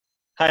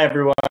Hi,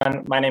 everyone.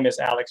 My name is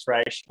Alex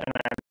Reich, and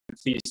I'm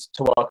pleased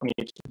to welcome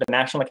you to the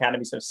National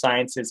Academies of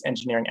Sciences,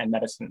 Engineering, and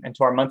Medicine, and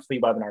to our monthly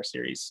webinar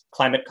series,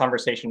 Climate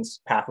Conversations,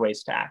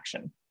 Pathways to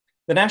Action.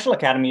 The National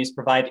Academies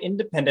provide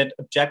independent,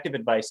 objective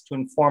advice to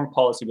inform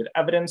policy with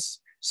evidence,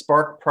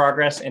 spark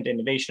progress and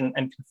innovation,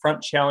 and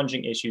confront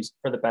challenging issues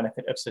for the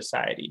benefit of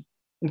society.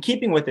 In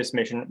keeping with this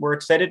mission, we're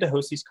excited to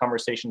host these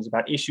conversations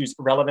about issues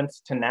relevant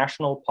to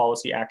national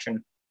policy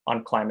action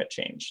on climate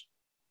change.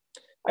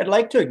 I'd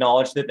like to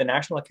acknowledge that the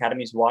National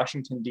Academies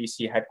Washington,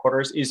 D.C.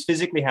 headquarters is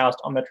physically housed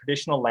on the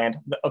traditional land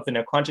of the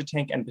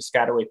Nonpartisan and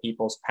Piscataway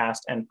peoples,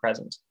 past and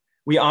present.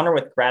 We honor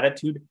with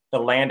gratitude the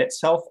land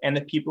itself and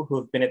the people who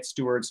have been its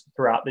stewards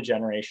throughout the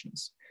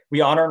generations.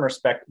 We honor and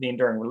respect the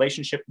enduring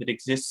relationship that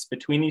exists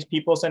between these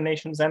peoples and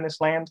nations and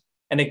this land,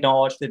 and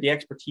acknowledge that the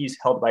expertise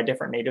held by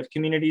different Native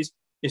communities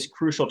is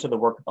crucial to the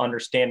work of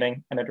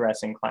understanding and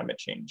addressing climate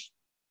change.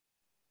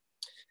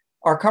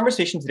 Our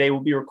conversation today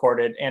will be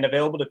recorded and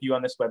available to view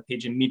on this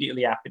webpage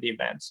immediately after the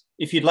event.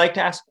 If you'd like to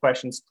ask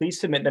questions, please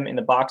submit them in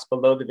the box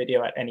below the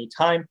video at any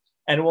time,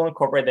 and we'll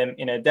incorporate them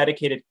in a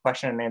dedicated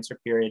question and answer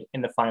period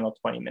in the final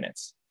 20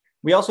 minutes.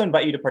 We also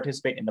invite you to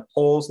participate in the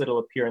polls that will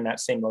appear in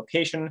that same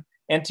location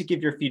and to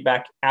give your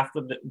feedback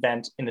after the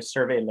event in the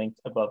survey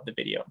linked above the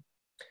video.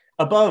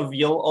 Above,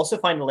 you'll also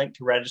find a link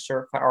to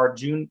register for our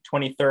June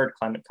 23rd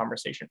climate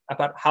conversation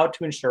about how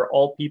to ensure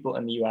all people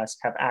in the US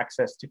have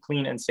access to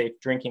clean and safe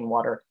drinking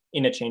water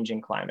in a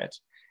changing climate,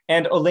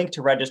 and a link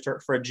to register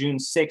for a June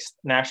 6th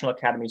National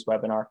Academies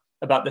webinar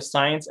about the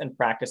science and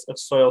practice of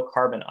soil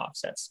carbon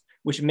offsets,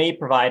 which may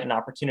provide an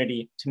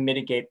opportunity to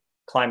mitigate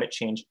climate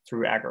change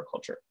through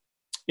agriculture.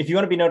 If you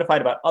want to be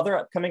notified about other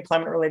upcoming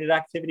climate-related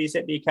activities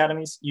at the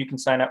Academies, you can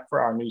sign up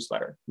for our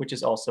newsletter, which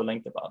is also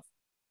linked above.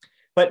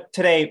 But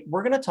today,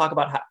 we're going to talk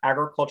about how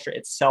agriculture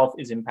itself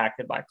is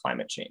impacted by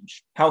climate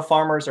change, how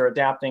farmers are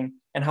adapting,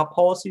 and how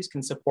policies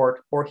can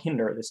support or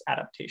hinder this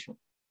adaptation.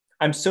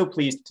 I'm so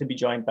pleased to be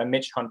joined by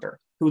Mitch Hunter,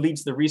 who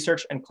leads the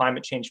research and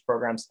climate change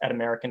programs at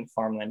American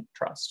Farmland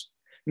Trust.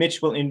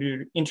 Mitch will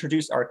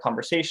introduce our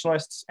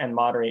conversationalists and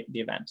moderate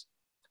the event.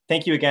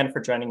 Thank you again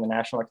for joining the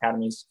National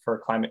Academies for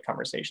Climate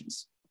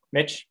Conversations.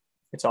 Mitch,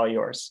 it's all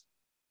yours.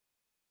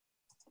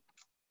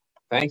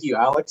 Thank you,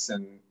 Alex,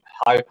 and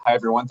hi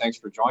everyone. Thanks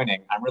for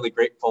joining. I'm really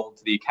grateful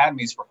to the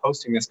Academies for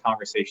hosting this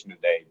conversation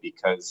today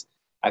because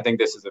I think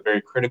this is a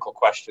very critical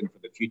question for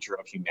the future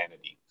of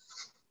humanity.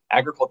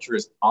 Agriculture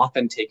is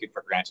often taken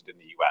for granted in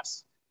the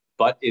US,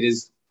 but it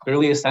is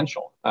clearly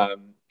essential,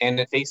 and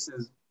it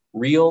faces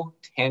real,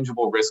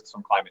 tangible risks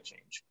from climate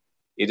change.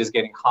 It is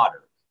getting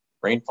hotter,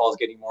 rainfall is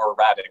getting more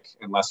erratic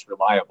and less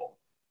reliable,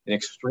 and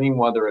extreme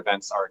weather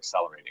events are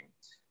accelerating.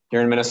 Here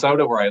in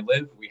Minnesota, where I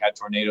live, we had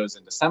tornadoes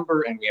in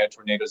December and we had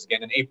tornadoes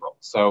again in April.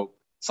 So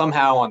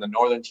somehow on the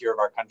northern tier of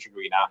our country,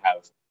 we now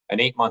have an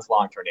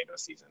 8-month-long tornado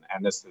season,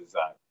 and this is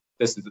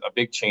a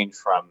big change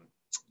from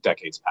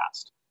decades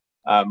past.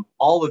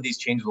 All of these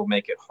changes will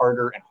make it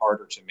harder and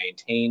harder to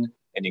maintain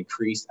and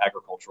increase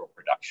agricultural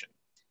production.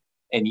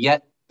 And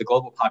yet the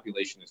global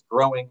population is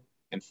growing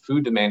and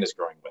food demand is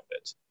growing with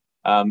it.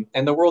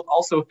 And the world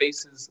also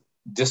faces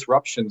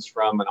disruptions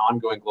from an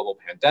ongoing global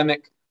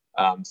pandemic,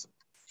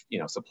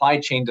 supply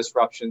chain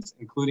disruptions,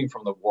 including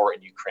from the war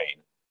in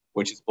Ukraine,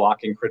 which is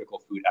blocking critical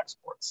food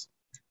exports.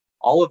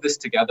 All of this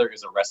together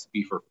is a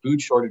recipe for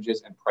food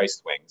shortages and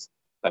price swings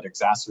that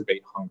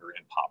exacerbate hunger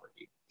and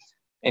poverty.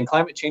 And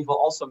climate change will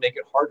also make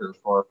it harder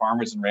for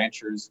farmers and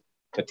ranchers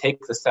to take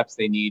the steps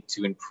they need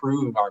to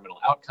improve environmental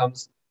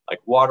outcomes like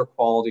water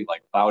quality,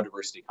 like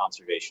biodiversity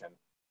conservation,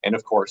 and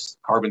of course,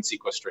 carbon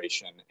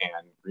sequestration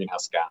and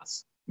greenhouse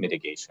gas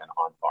mitigation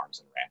on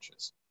farms and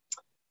ranches.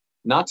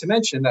 Not to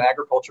mention that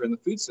agriculture and the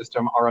food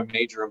system are a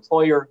major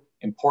employer,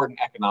 important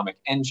economic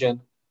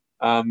engine,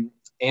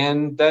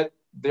 and that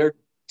they're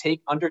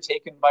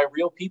undertaken by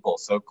real people.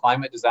 So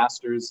climate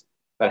disasters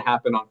that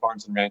happen on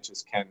farms and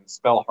ranches can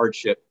spell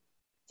hardship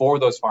for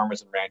those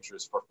farmers and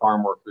ranchers, for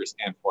farm workers,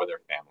 and for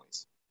their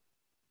families.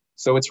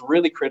 So it's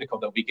really critical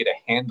that we get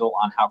a handle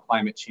on how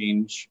climate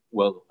change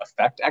will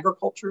affect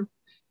agriculture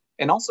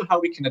and also how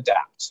we can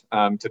adapt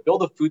to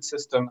build a food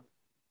system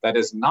that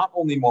is not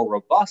only more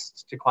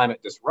robust to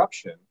climate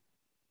disruption,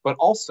 but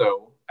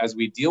also as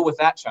we deal with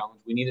that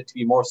challenge, we need it to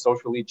be more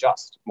socially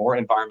just, more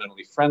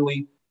environmentally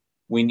friendly.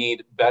 We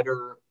need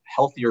better,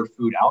 healthier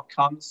food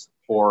outcomes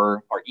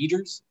for our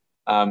eaters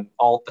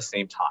all at the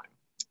same time.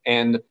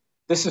 And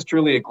this is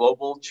truly a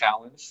global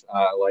challenge,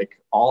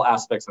 like all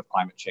aspects of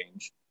climate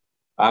change.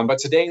 But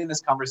today in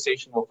this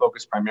conversation, we'll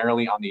focus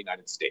primarily on the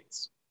United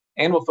States.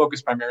 And we'll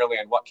focus primarily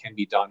on what can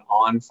be done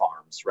on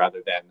farms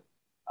rather than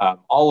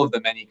all of the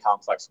many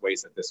complex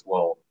ways that this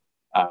will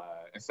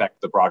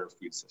affect the broader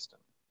food system.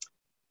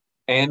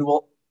 And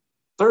our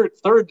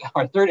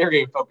third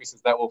area of focus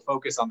is that we'll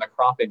focus on the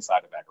cropping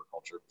side of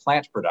agriculture,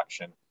 plant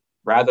production,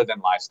 rather than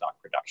livestock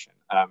production.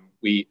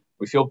 We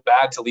feel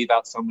bad to leave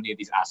out so many of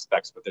these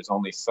aspects, but there's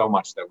only so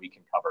much that we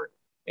can cover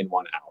in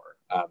 1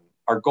 hour.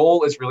 Our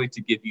goal is really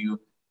to give you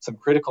some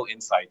critical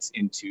insights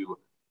into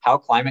how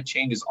climate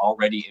change is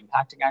already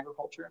impacting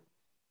agriculture,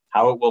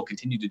 how it will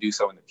continue to do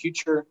so in the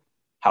future,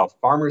 how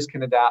farmers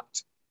can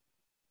adapt.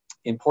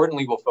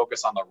 Importantly, we'll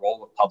focus on the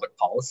role of public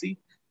policy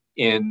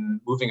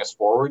in moving us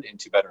forward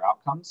into better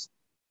outcomes.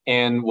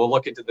 And we'll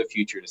look into the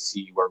future to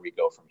see where we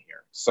go from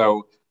here.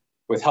 So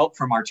with help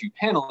from our two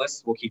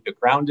panelists, we'll keep it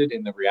grounded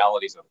in the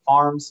realities of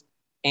farms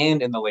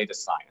and in the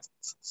latest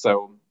science.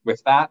 So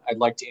with that, I'd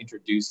like to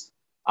introduce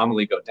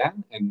Amélie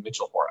Godin and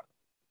Mitchell Hora.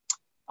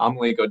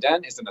 Amélie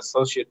Godin is an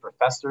associate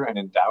professor and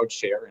endowed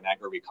chair in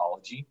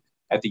agroecology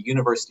at the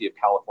University of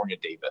California,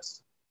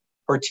 Davis.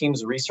 Her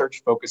team's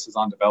research focuses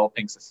on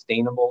developing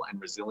sustainable and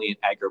resilient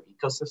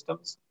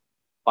agroecosystems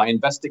by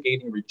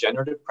investigating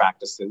regenerative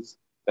practices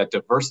that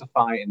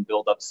diversify and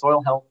build up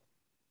soil health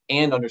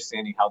and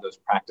understanding how those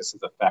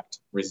practices affect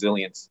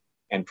resilience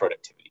and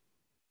productivity.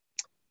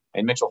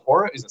 And Mitchell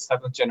Hora is a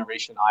seventh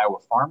generation Iowa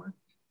farmer,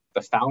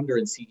 the founder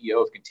and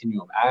CEO of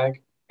Continuum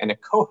Ag, and a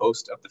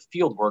co-host of the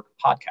Fieldwork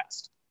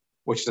podcast,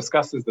 which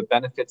discusses the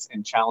benefits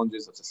and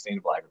challenges of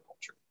sustainable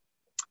agriculture.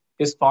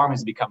 His farm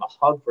has become a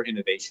hub for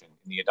innovation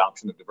in the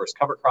adoption of diverse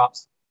cover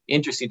crops,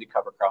 interseeded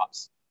cover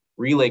crops,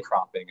 relay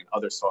cropping, and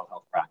other soil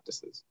health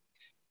practices.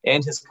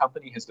 And his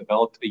company has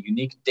developed a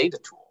unique data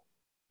tool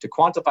to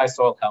quantify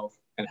soil health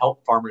and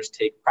help farmers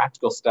take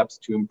practical steps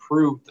to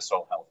improve the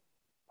soil health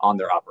on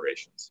their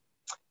operations.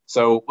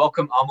 So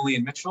welcome, Amélie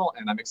and Mitchell,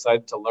 and I'm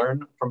excited to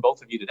learn from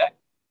both of you today.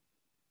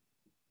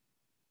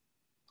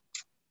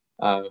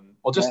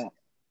 We'll just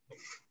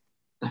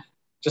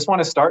want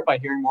to start by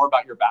hearing more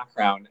about your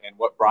background and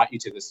what brought you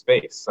to this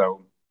space.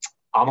 So,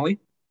 Amélie?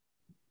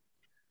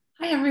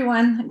 Hi,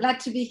 everyone. I'm glad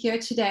to be here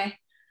today.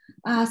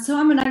 So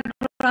I'm an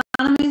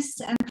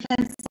agronomist and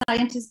plant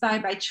scientist by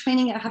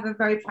training. I have a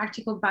very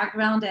practical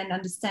background and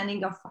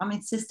understanding of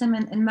farming system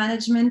and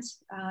management.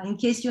 In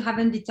case you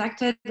haven't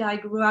detected, I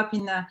grew up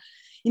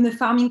in the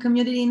farming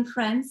community in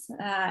France,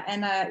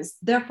 and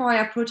therefore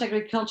I approach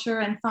agriculture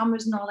and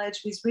farmers'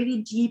 knowledge with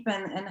really deep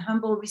and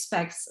humble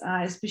respects,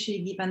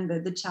 especially given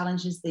the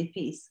challenges they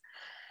face.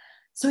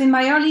 So in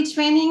my early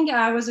training,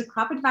 I was a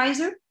crop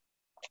advisor.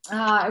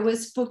 I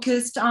was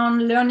focused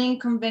on learning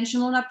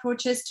conventional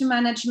approaches to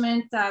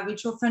management,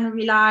 which often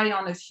rely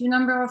on a few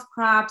number of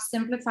crops,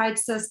 simplified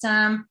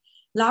system,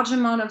 large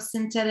amount of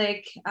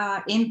synthetic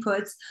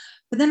inputs.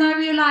 But then I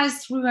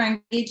realized through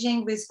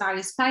engaging with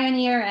various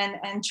pioneer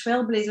and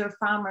trailblazer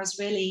farmers,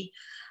 really,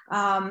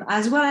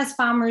 as well as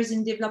farmers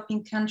in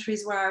developing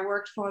countries where I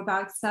worked for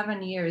about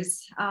 7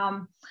 years,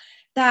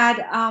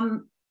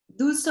 that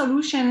those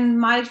solutions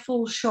might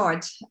fall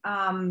short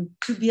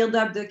to build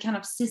up the kind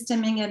of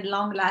systemic and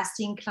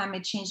long-lasting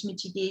climate change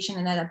mitigation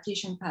and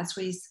adaptation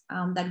pathways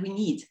that we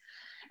need.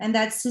 And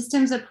that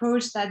systems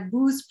approach that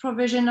boosts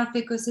provision of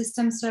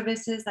ecosystem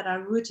services that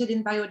are rooted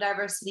in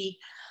biodiversity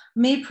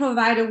may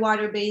provide a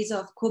wider base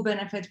of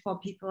co-benefit for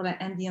people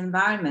and the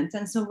environment.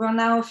 And so we're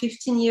now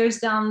 15 years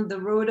down the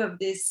road of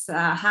this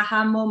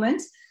haha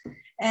moment.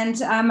 And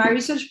my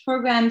research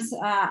programs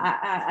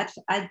at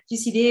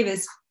UC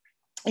Davis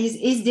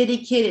is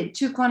dedicated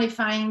to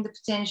quantifying the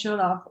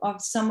potential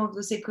of some of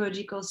those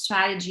ecological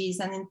strategies,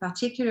 and in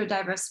particular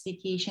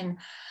diversification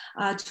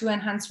to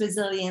enhance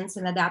resilience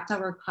and adapt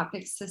our crop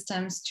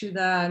systems to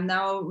the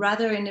now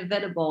rather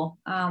inevitable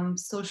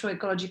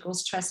socio-ecological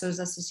stressors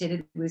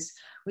associated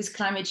with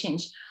climate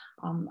change.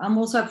 I'm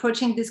also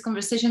approaching these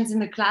conversations in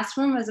the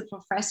classroom as a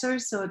professor,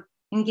 so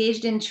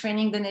engaged in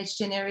training the next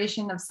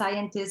generation of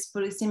scientists,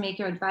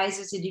 policymakers,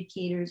 advisors,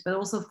 educators, but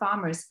also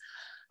farmers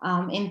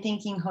in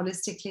thinking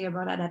holistically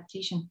about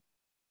adaptation.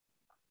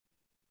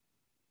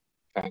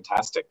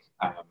 Fantastic.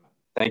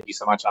 Thank you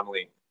so much,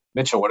 Amélie.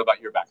 Mitchell, what about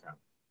your background?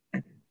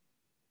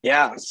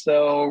 Yeah,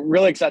 so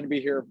really excited to be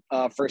here.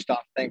 First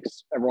off,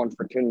 thanks everyone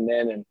for tuning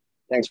in, and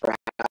thanks for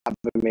having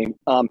me.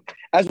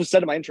 As was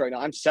said in my intro,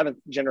 I'm seventh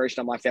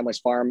generation on my family's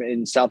farm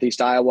in Southeast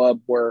Iowa.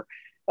 We're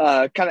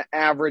kind of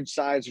average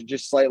size or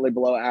just slightly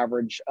below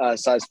average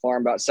size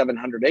farm, about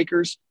 700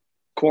 acres,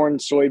 corn,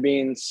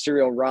 soybeans,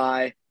 cereal,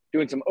 rye,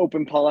 doing some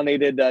open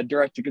pollinated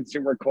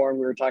direct-to-consumer corn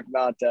we were talking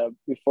about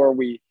before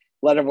we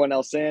let everyone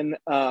else in.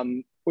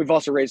 We've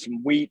also raised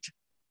some wheat,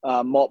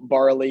 malt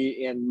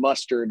barley, and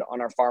mustard on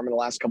our farm in the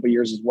last couple of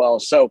years as well.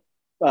 So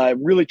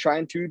really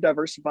trying to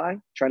diversify,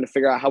 trying to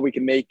figure out how we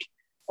can make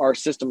our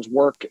systems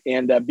work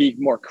and be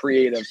more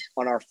creative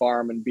on our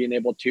farm, and being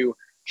able to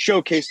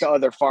showcase to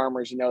other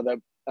farmers,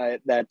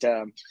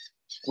 that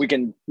we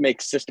can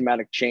make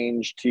systematic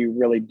change to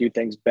really do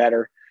things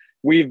better.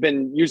 We've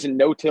been using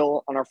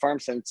no-till on our farm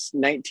since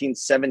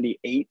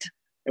 1978,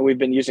 and we've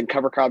been using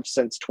cover crops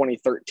since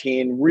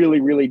 2013,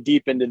 really, really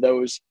deep into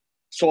those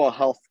soil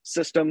health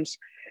systems,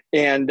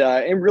 and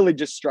really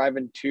just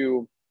striving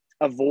to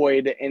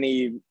avoid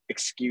any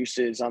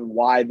excuses on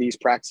why these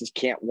practices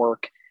can't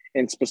work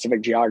in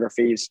specific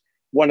geographies.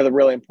 One of the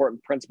really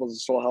important principles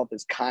of soil health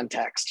is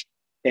context.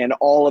 And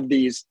all of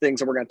these things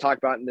that we're going to talk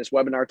about in this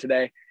webinar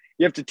today,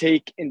 you have to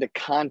take into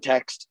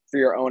context for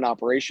your own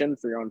operation,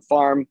 for your own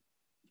farm,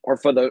 or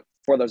for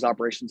those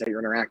operations that you're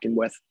interacting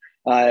with.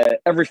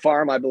 Every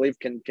farm, I believe,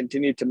 can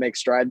continue to make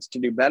strides to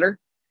do better.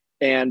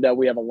 And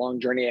we have a long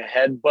journey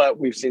ahead, but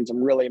we've seen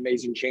some really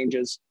amazing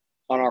changes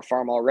on our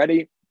farm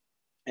already.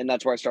 And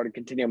that's where I started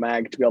Continuum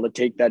Ag, to be able to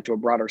take that to a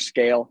broader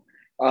scale.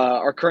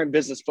 Our current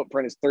business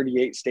footprint is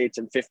 38 states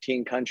and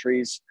 15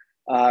 countries.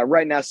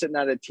 Right now, sitting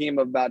at a team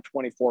of about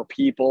 24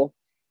 people,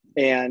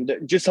 and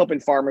just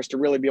helping farmers to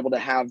really be able to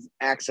have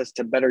access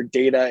to better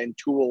data and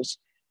tools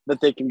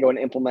that they can go and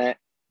implement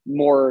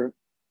more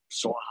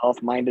soil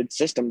health minded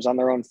systems on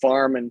their own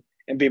farm and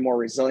be more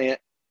resilient.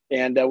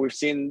 And we've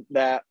seen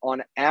that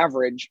on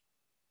average,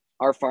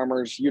 our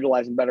farmers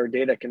utilizing better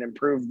data can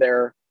improve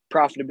their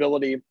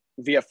profitability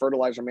via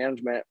fertilizer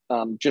management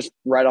just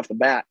right off the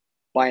bat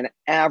by an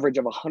average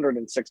of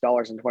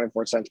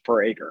 $106.24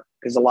 per acre,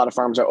 because a lot of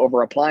farms are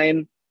over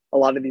applying a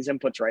lot of these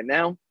inputs right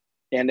now,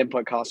 and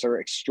input costs are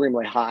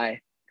extremely high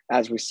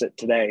as we sit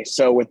today.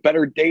 So with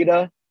better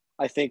data,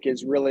 I think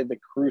is really the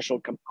crucial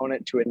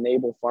component to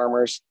enable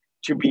farmers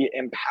to be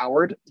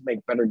empowered to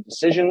make better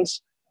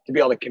decisions, to be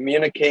able to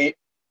communicate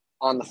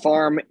on the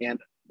farm and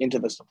into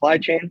the supply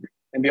chain,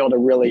 and be able to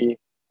really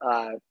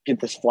get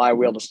this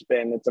flywheel to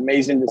spin. It's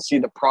amazing to see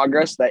the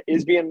progress that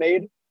is being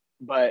made,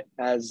 but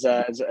as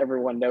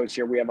everyone knows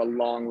here, we have a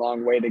long,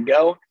 long way to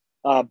go.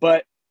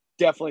 But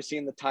definitely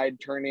seeing the tide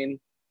turning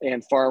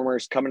and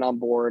farmers coming on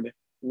board,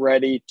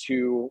 ready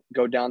to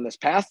go down this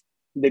path.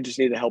 They just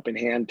need a helping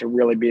hand to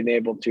really being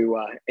able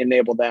to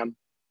enable them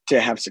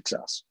to have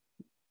success.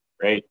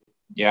 Great.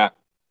 Yeah,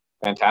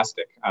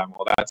 fantastic.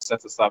 Well, that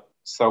sets us up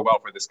so well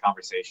for this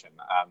conversation.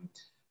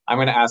 I'm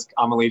going to ask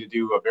Amelie to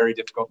do a very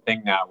difficult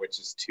thing now, which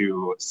is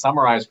to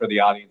summarize for the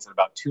audience in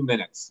about 2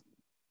 minutes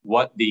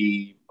what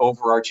the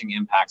overarching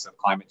impacts of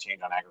climate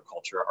change on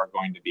agriculture are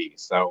going to be.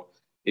 So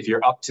if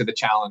you're up to the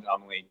challenge,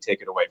 Amelie,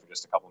 take it away for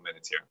just a couple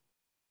minutes here.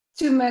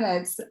 2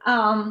 minutes.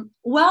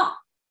 Well,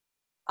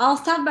 I'll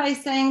start by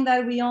saying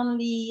that we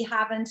only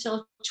have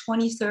until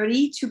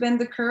 2030 to bend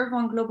the curve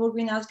on global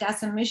greenhouse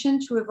gas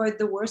emissions to avoid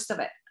the worst of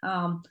it.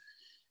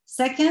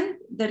 Second,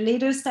 the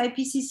latest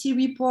IPCC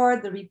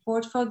report, the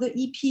report for the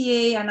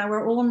EPA, and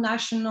our own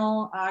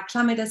national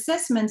climate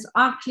assessments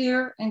are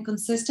clear and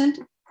consistent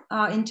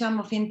in terms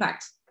of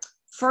impact.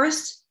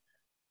 First,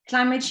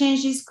 climate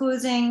change is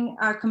causing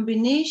a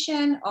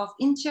combination of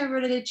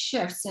interrelated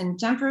shifts in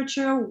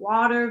temperature,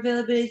 water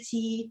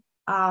availability,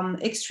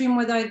 extreme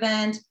weather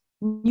event,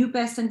 new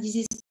pest and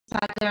disease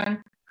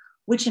pattern,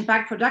 which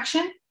impact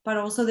production, but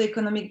also the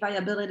economic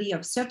viability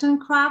of certain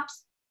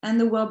crops and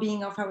the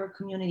well-being of our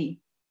community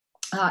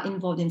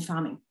involved in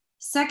farming.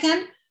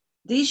 Second,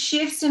 these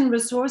shifts in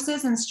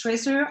resources and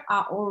stressors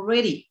are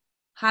already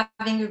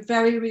having a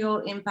very real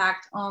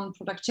impact on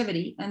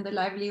productivity and the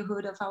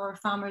livelihood of our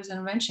farmers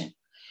and ranchers.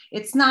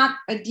 It's not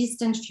a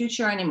distant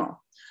future anymore.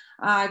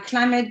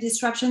 Climate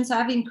disruptions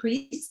have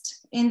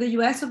increased in the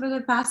US over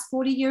the past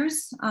 40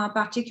 years,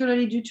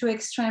 particularly due to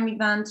extreme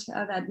events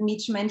that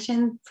Mitch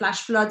mentioned,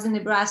 flash floods in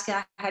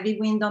Nebraska, heavy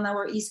wind on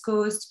our East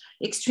Coast,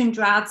 extreme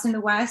droughts in the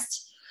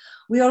West.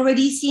 We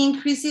already see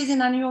increases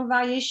in annual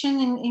variation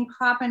in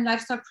crop and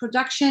livestock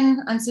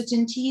production,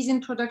 uncertainties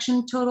in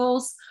production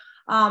totals.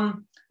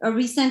 A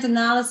recent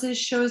analysis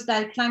shows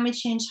that climate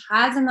change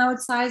has an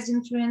outsized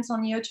influence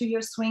on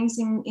year-to-year swings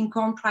in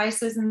corn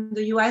prices in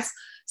the US.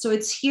 So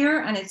it's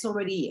here and it's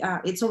already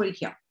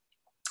here.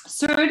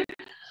 Third,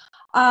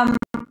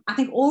 I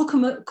think all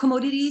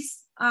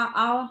commodities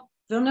are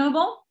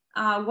vulnerable.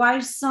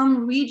 While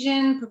some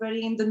region,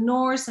 particularly in the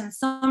north, and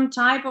some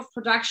type of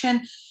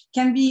production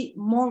can be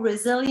more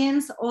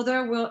resilient,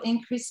 others will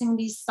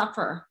increasingly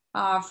suffer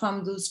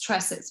from those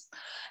stresses.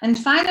 And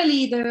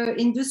finally, the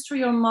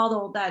industrial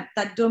model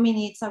that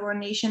dominates our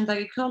nation's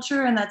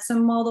agriculture, and that's a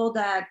model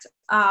that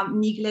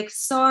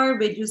neglects soil,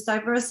 reduces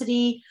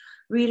diversity,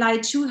 rely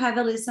too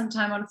heavily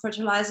sometimes on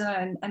fertilizer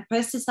and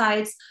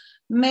pesticides,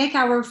 make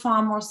our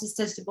farm more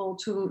susceptible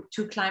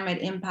to climate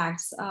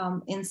impacts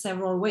in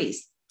several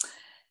ways.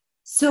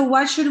 So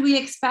what should we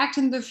expect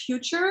in the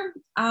future?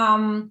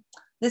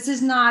 This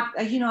is not,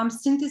 I'm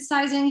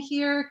synthesizing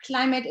here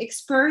climate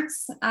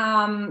experts,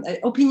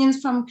 opinions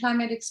from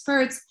climate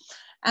experts,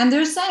 and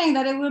they're saying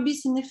that it will be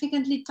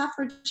significantly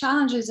tougher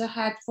challenges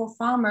ahead for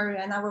farmers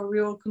and our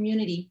rural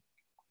community,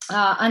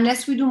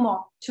 unless we do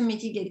more to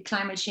mitigate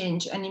climate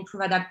change and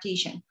improve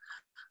adaptation,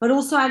 but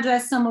also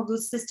address some of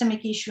those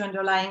systemic issues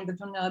underlying the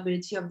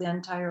vulnerability of the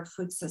entire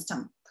food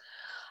system.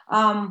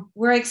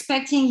 We're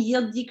expecting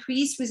yield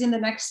decrease within the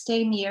next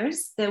 10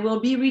 years. There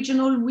will be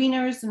regional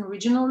winners and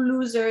regional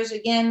losers,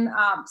 again,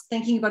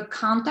 thinking about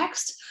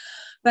context,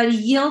 but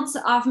yields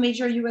of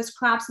major US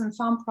crops and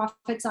farm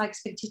profits are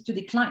expected to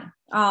decline,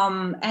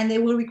 and they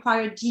will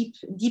require deep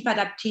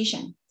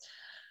adaptation.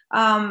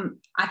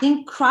 I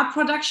think crop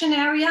production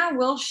area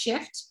will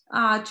shift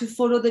to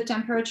follow the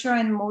temperature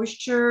and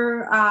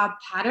moisture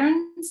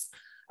patterns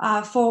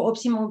for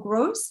optimal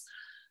growth.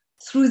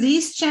 Through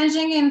this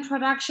changing in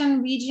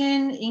production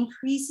region,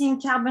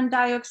 increasing carbon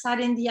dioxide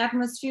in the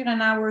atmosphere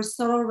and our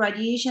solar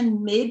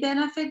radiation may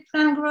benefit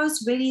plant growth.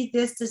 Really,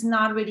 this does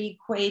not really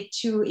equate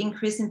to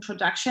increase in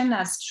production,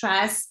 as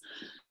stress,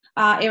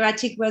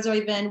 erratic weather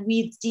event,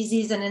 weeds,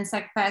 disease, and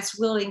insect pests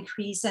will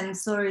increase, and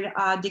soil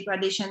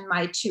degradation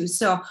might too.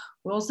 So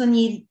we also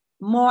need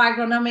more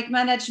agronomic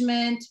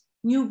management,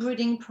 new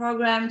breeding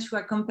program to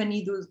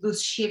accompany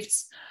those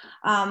shifts.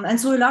 And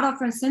so a lot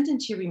of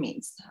uncertainty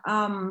remains.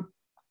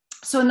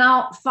 So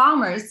now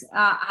farmers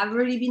have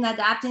really been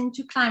adapting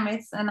to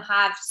climates and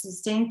have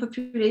sustained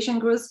population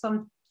growth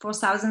for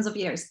thousands of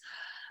years.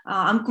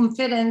 I'm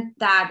confident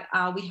that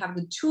we have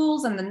the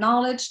tools and the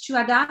knowledge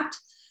to adapt,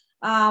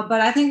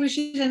 but I think we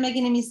shouldn't make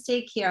any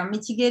mistake here.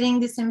 Mitigating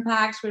this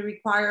impact will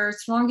require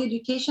strong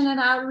education and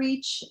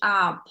outreach,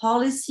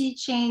 policy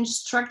change,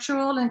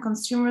 structural and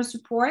consumer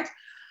support,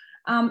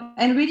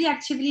 and really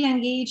actively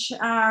engage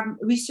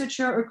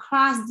researchers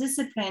across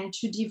discipline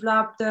to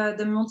develop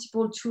the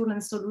multiple tools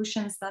and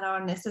solutions that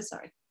are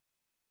necessary.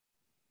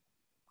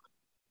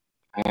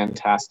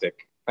 Fantastic.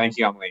 Thank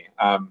you, Emily.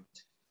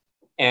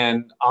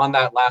 And on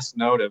that last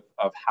note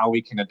of how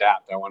we can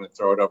adapt, I want to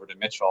throw it over to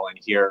Mitchell and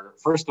hear,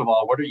 first of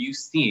all, what are you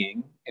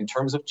seeing in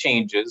terms of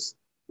changes?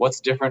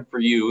 What's different for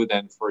you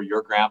than for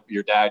your grandpa,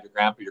 your dad, your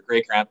grandpa, your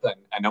great-grandpa?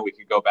 And I know we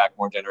could go back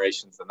more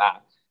generations than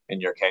that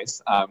in your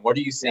case. What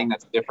are you seeing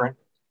that's different?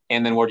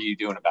 And then what are you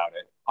doing about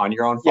it on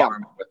your own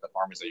farm with the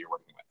farmers that you're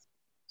working with?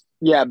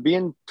 Yeah,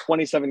 being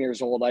 27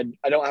 years old,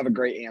 I don't have a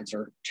great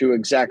answer to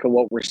exactly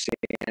what we're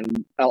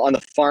seeing. On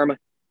the farm,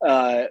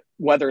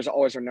 weather is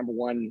always our number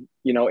one,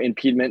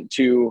 impediment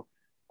to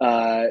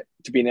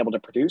being able to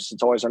produce.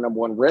 It's always our number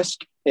one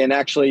risk. And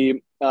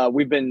actually,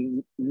 we've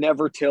been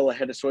never till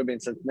ahead of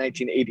soybeans since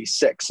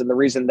 1986. And the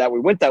reason that we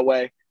went that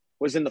way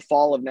was in the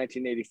fall of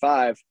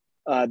 1985,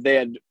 they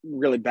had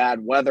really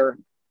bad weather,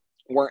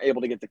 weren't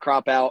able to get the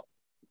crop out,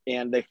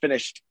 and they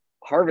finished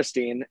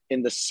harvesting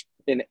in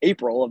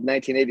April of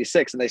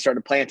 1986, and they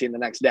started planting the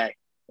next day.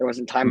 There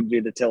wasn't time to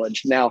do the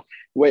tillage. Now,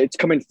 it's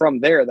coming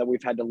from there that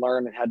we've had to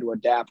learn and had to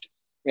adapt.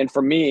 And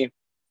for me,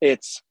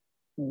 it's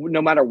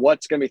no matter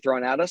what's going to be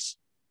thrown at us,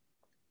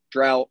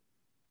 drought,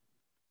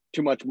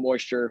 too much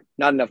moisture,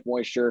 not enough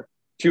moisture,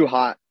 too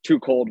hot, too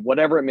cold,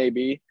 whatever it may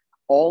be,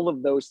 all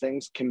of those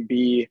things can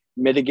be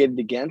mitigated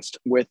against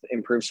with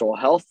improved soil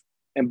health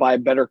and by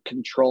better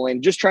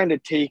controlling, just trying to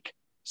take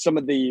some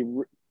of the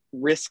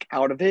risk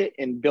out of it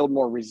and build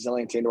more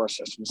resiliency into our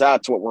systems.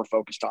 That's what we're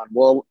focused on.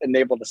 We'll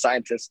enable the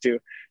scientists to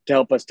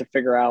help us to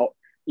figure out,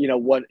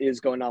 what is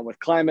going on with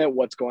climate,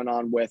 what's going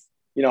on with,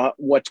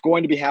 what's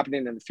going to be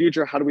happening in the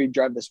future. How do we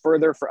drive this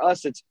further? For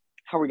us, it's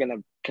how are we going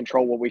to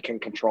control what we can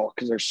control?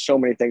 Because there's so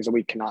many things that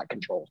we cannot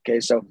control. Okay.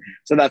 So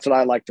that's what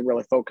I like to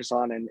really focus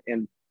on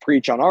and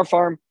preach on our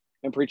farm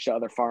and preach to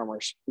other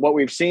farmers. What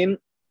we've seen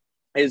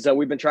is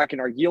we've been tracking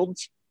our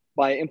yields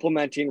by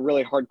implementing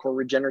really hardcore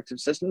regenerative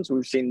systems.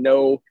 We've seen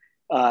no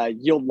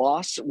yield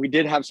loss. We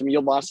did have some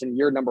yield loss in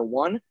year number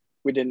one.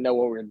 We didn't know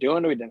what we were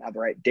doing. We didn't have the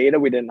right data.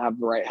 We didn't have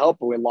the right help.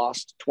 We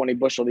lost 20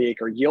 bushel the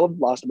acre yield,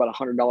 lost about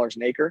 $100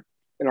 an acre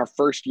in our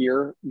first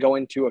year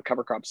going to a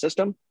cover crop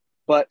system.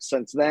 But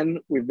since then,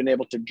 we've been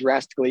able to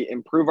drastically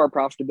improve our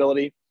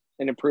profitability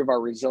and improve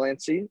our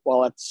resiliency,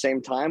 while at the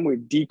same time,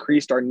 we've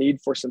decreased our need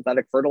for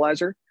synthetic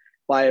fertilizer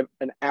by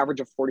an average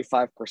of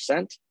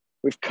 45%.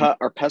 We've cut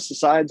our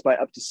pesticides by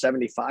up to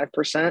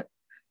 75%.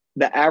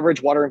 The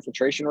average water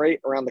infiltration rate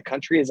around the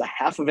country is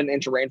 1/2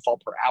 inch of rainfall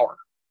per hour,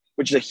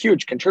 which is a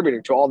huge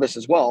contributor to all this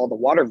as well. The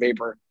water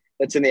vapor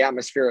that's in the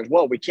atmosphere as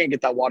well. We can't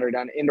get that water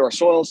down into our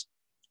soils,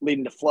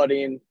 leading to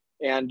flooding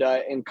and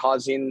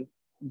causing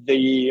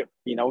the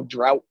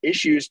drought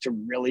issues to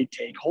really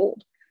take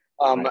hold.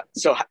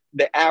 So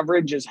the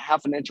average is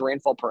 1/2 inch of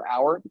rainfall per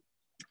hour.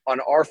 On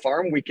our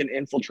farm, we can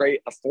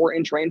infiltrate a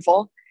 4-inch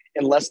rainfall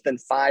in less than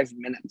 5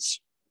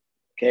 minutes.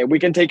 Okay, we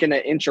can take in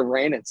 1 inch of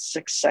rain in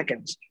 6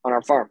 seconds on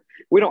our farm.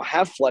 We don't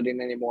have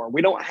flooding anymore.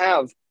 We don't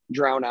have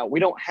drown out. We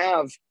don't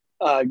have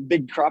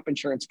big crop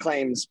insurance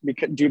claims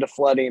due to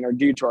flooding or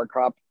due to our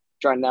crop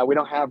drowning out. We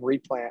don't have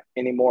replant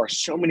anymore.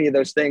 So many of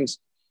those things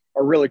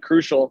are really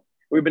crucial.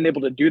 We've been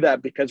able to do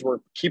that because we're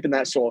keeping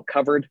that soil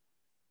covered,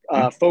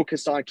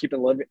 focused on keeping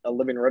a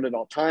living root at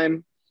all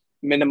time,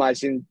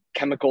 minimizing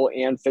chemical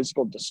and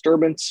physical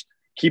disturbance,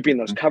 keeping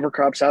those cover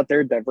crops out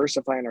there,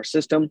 diversifying our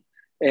system.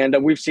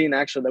 And we've seen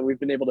actually that we've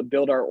been able to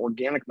build our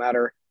organic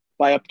matter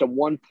by up to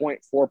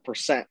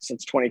 1.4%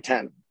 since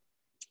 2010.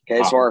 Okay,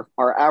 wow. So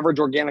our average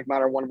organic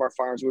matter on one of our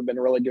farms we've been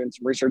really doing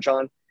some research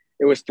on,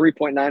 it was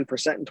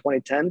 3.9% in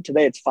 2010.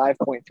 Today it's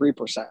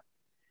 5.3%.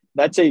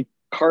 That's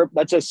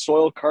a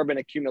soil carbon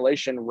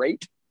accumulation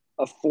rate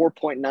of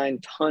 4.9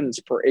 tons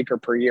per acre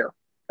per year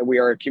that we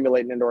are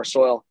accumulating into our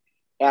soil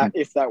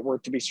if that were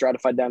to be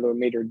stratified down to a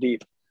meter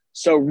deep.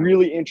 So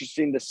really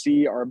interesting to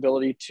see our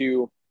ability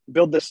to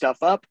build this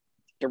stuff up,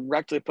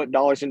 directly put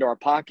dollars into our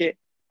pocket,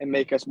 and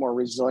make us more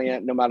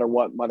resilient no matter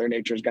what Mother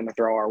Nature is going to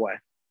throw our way.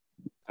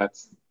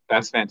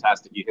 That's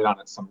fantastic. You hit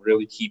on some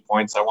really key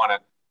points. I want to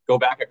go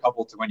back a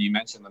couple to when you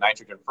mentioned the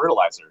nitrogen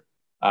fertilizer,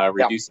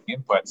 reducing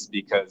inputs,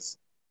 because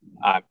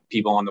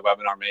people on the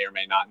webinar may or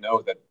may not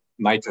know that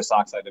nitrous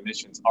oxide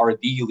emissions are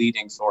the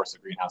leading source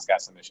of greenhouse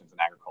gas emissions in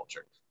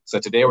agriculture. So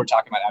today we're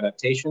talking about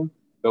adaptation,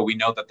 but we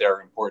know that there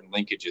are important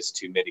linkages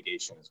to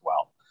mitigation as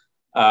well.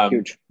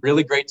 Huge.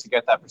 Really great to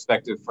get that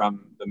perspective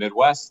from the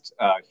Midwest,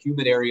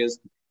 humid areas.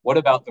 What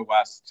about the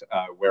West,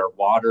 where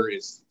water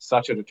is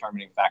such a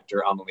determining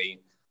factor,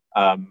 Amelie?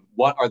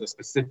 What are the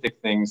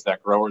specific things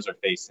that growers are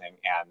facing,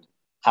 and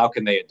how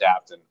can they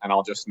adapt? And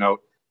I'll just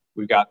note,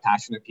 we've got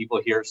passionate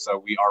people here, so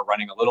we are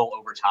running a little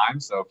over time.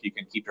 So if you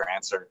can keep your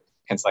answer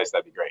concise,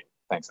 that'd be great.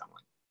 Thanks,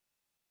 Emily.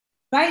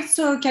 Right,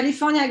 so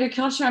California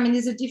agriculture, I mean,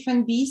 is a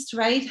different beast,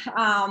 right?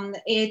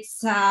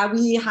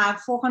 We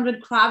have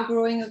 400 crop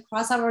growing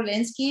across our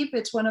landscape.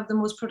 It's one of the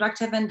most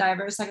productive and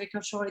diverse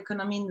agricultural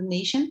economy in the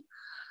nation,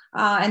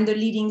 and the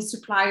leading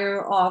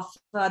supplier of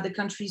the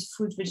country's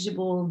fruit,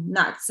 vegetable,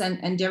 nuts,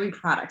 and dairy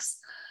products.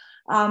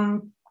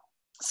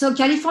 So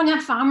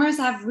California farmers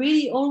have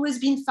really always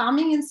been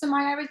farming in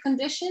semi-arid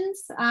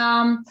conditions,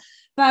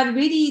 but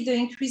really the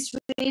increased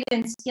rate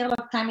and scale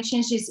of climate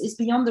change is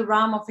beyond the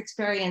realm of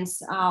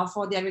experience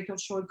for the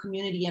agricultural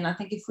community. And I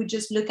think if we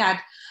just look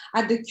at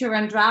the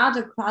current drought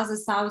across the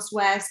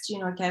Southwest,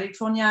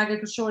 California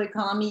agricultural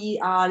economy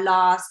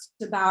lost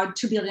about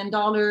 $2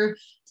 billion,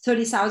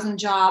 30,000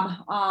 jobs,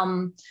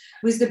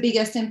 with the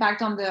biggest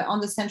impact on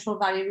the Central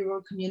Valley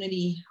rural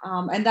community.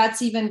 And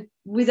that's even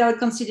without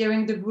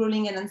considering the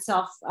grueling and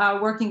unsafe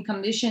working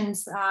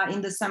conditions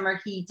in the summer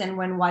heat and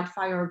when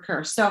wildfire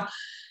occurs. So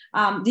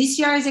this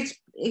year is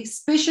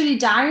especially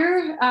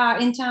dire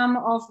in terms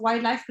of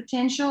wildlife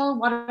potential,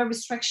 water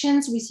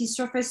restrictions. We see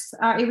surface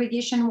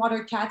irrigation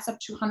water cuts up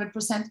to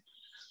 100%.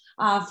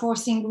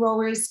 Forcing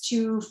growers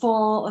to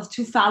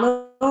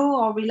fallow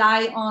or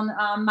rely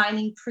on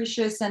mining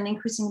precious and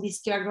increasingly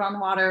scarce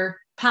groundwater,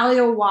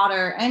 paleo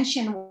water,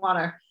 ancient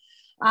water,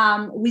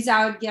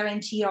 without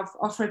guarantee of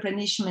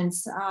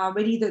replenishments.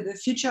 Really, the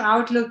future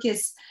outlook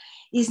is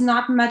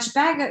not much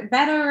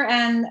better,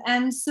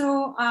 and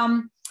so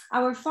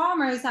our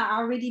farmers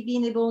are already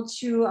being able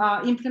to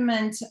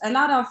implement a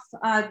lot of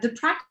the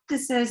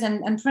practices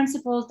and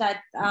principles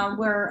that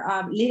were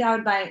laid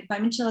out by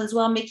Mitchell as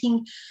well,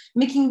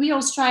 making real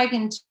stride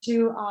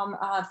into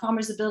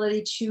farmers'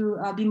 ability to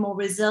be more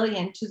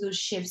resilient to those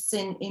shifts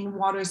in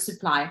water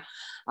supply.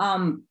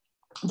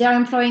 They're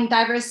employing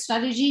diverse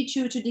strategy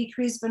to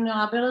decrease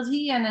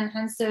vulnerability and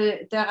enhance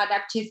their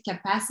adaptive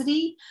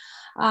capacity.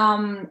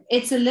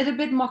 It's a little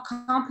bit more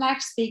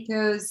complex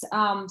because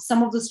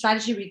some of the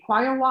strategy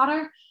require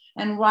water,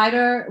 and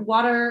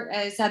water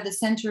is at the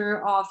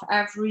center of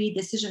every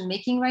decision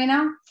making right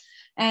now.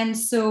 And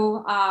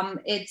so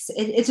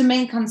it's a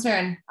main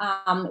concern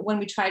when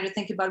we try to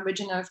think about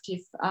regenerative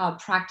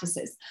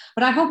practices.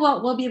 But I hope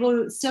we'll be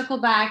able to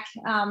circle back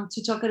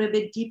to talk a little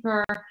bit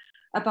deeper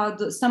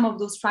about some of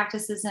those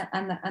practices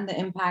and the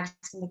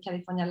impacts in the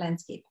California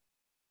landscape.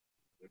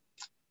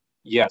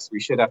 Yes, we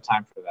should have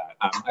time for that.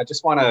 I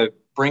just want to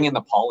bring in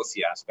the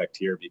policy aspect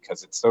here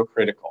because it's so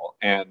critical.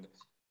 And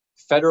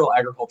federal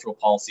agricultural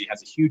policy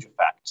has a huge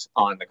effect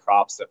on the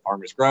crops that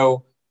farmers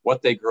grow,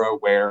 what they grow,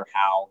 where,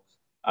 how.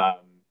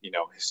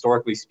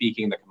 Historically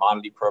speaking, the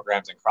commodity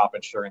programs and crop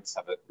insurance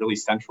have a really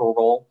central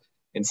role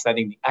in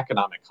setting the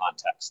economic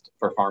context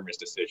for farmers'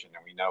 decision.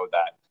 And we know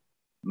that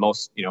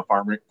most,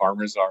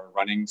 farmers are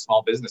running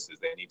small businesses.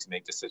 They need to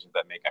make decisions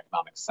that make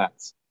economic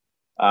sense.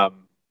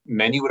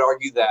 Many would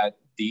argue that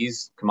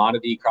these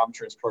commodity crop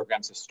insurance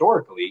programs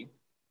historically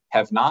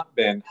have not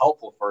been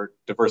helpful for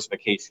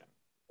diversification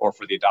or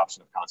for the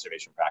adoption of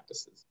conservation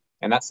practices.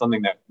 And that's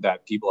something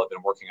that people have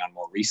been working on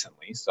more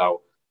recently.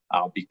 So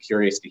I'll be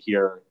curious to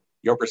hear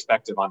your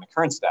perspective on the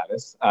current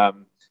status.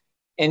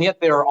 And yet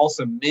there are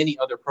also many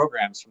other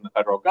programs from the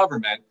federal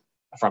government,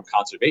 from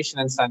conservation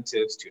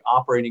incentives to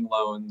operating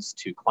loans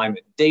to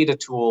climate data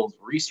tools,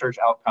 research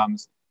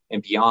outcomes,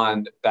 and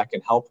beyond that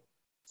can help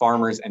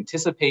farmers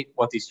anticipate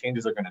what these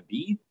changes are going to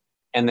be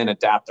and then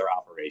adapt their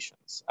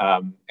operations.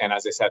 And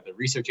as I said, the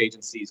research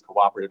agencies,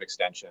 cooperative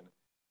extension,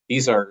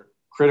 these are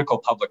critical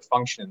public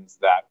functions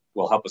that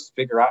will help us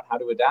figure out how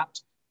to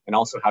adapt and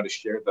also how to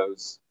share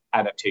those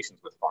adaptations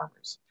with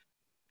farmers.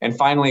 And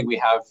finally, we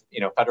have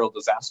federal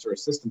disaster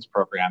assistance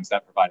programs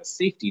that provide a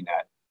safety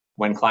net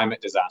when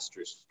climate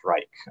disasters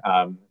strike.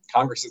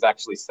 Congress is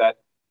actually set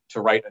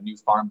to write a new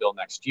farm bill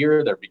next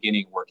year. They're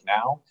beginning work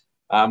now.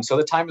 So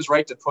the time is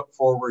right to put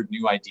forward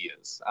new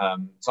ideas.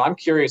 So I'm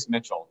curious,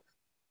 Mitchell,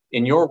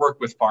 in your work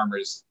with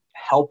farmers,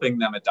 helping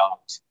them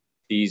adopt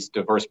these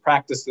diverse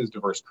practices,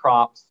 diverse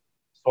crops,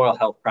 soil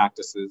health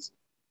practices,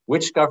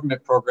 which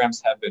government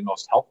programs have been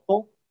most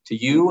helpful to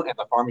you and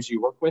the farmers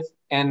you work with?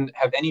 And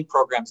have any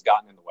programs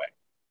gotten in the way?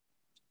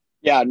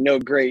 Yeah, no,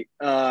 great.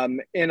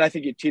 And I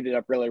think you teed it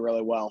up really,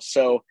 really well.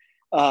 So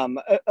a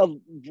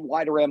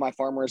wide array of my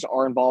farmers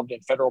are involved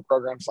in federal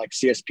programs like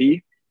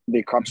CSP,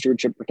 the Crop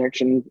Stewardship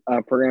Protection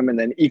Program, and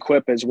then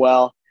EQIP as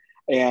well.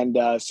 And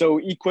so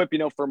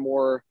EQIP, for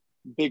more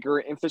bigger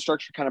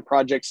infrastructure kind of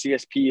projects,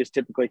 CSP is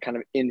typically kind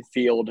of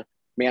in-field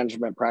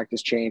management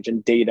practice change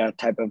and data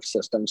type of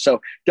system. So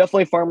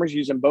definitely farmers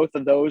using both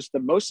of those. The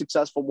most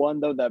successful one,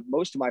 though, that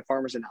most of my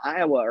farmers in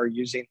Iowa are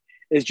using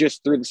is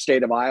just through the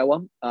state of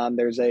Iowa.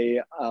 There's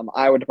a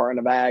Iowa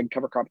Department of Ag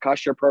cover crop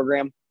cost share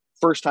program.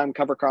 First-time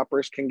cover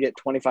croppers can get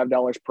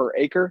 $25 per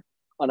acre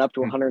on up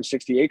to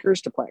 160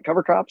 acres to plant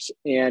cover crops.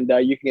 And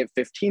you can get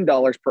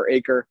 $15 per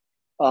acre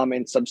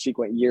in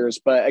subsequent years,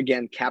 but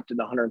again, capped at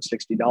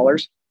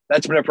 $160.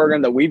 That's been a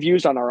program that we've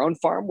used on our own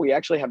farm. We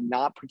actually have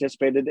not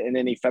participated in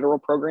any federal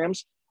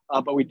programs,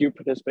 but we do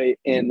participate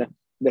in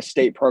the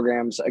state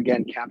programs,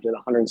 again, capped at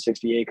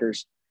 160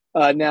 acres.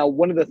 Now,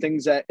 one of the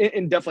things that,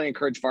 and definitely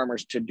encourage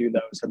farmers to do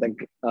those. I think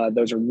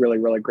those are really,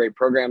 really great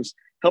programs,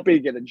 help you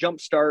get a jump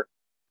start.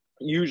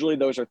 Usually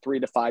those are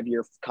 3 to 5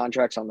 year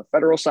contracts on the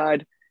federal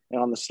side,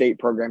 and on the state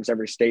programs,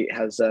 every state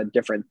has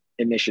different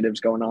initiatives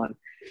going on.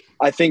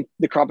 I think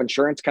the crop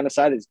insurance kind of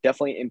side is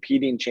definitely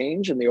impeding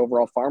change in the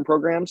overall farm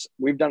programs.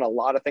 We've done a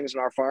lot of things in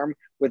our farm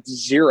with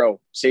zero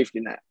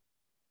safety net.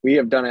 We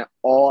have done it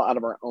all out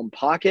of our own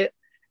pocket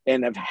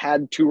and have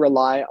had to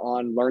rely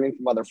on learning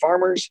from other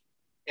farmers,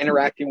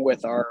 interacting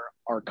with our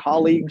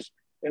colleagues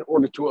in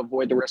order to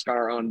avoid the risk on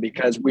our own,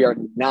 because we are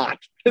not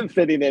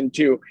fitting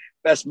into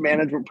best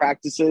management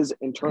practices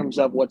in terms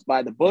of what's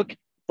by the book,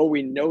 but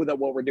we know that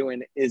what we're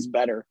doing is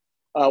better.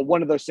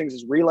 One of those things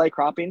is relay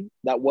cropping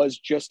that was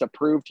just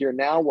approved here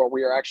now, where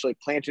we are actually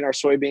planting our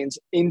soybeans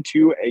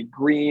into a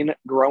green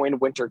growing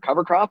winter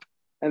cover crop.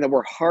 And then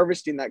we're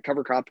harvesting that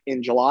cover crop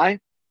in July,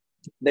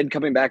 then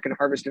coming back and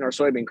harvesting our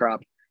soybean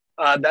crop.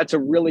 That's a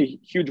really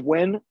huge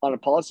win on a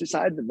policy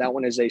side. That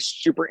one is a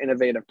super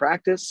innovative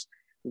practice,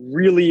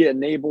 really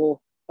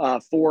enable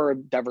for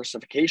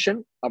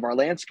diversification of our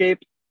landscape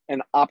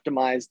and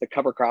optimize the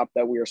cover crop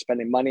that we are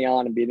spending money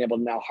on, and being able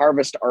to now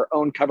harvest our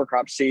own cover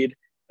crop seed.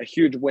 A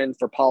huge win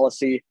for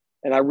policy.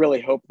 And I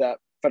really hope that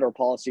federal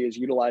policy is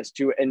utilized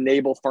to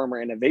enable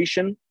farmer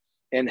innovation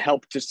and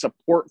help to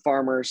support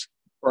farmers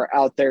who are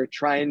out there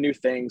trying new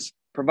things,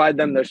 provide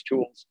them those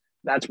tools.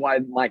 That's why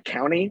my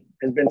county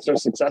has been so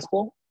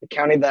successful. The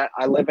county that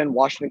I live in,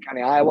 Washington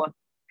County, Iowa,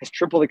 has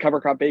triple the cover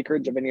crop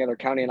acreage of any other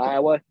county in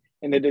Iowa.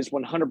 And it is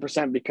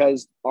 100%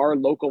 because our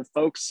local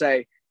folks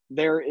say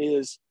there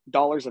is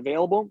dollars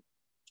available.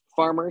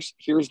 Farmers,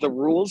 here's the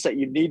rules that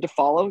you need to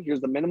follow.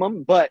 Here's the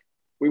minimum, but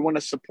we want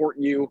to support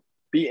you,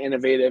 be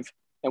innovative,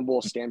 and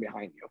we'll stand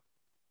behind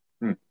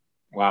you.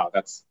 Wow,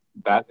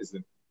 that is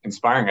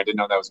inspiring. I didn't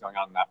know that was going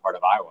on in that part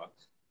of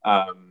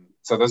Iowa.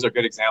 So those are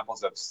good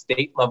examples of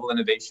state level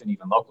innovation,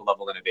 even local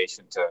level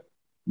innovation to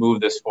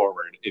move this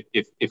forward.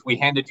 If we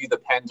handed you the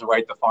pen to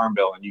write the farm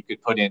bill and you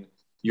could put in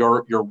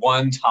your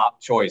one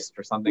top choice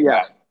for something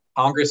that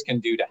Congress can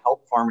do to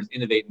help farmers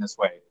innovate in this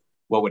way,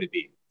 what would it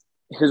be?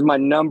 Here's my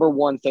number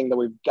one thing that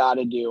we've got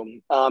to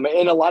do.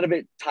 And a lot of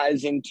it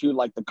ties into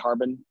like the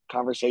carbon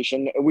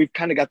conversation. We've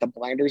kind of got the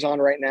blinders on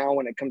right now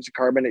when it comes to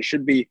carbon. It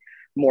should be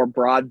more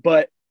broad,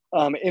 but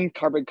in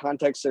carbon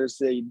context, there's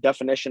the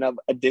definition of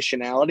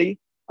additionality.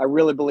 I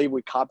really believe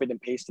we copied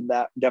and pasted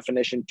that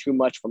definition too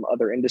much from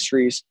other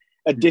industries.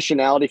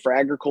 Additionality for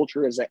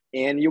agriculture is an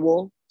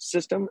annual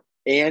system,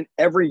 and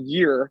every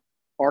year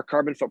our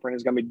carbon footprint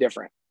is going to be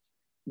different.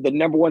 The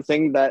number one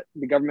thing that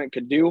the government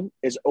could do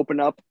is open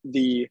up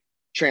the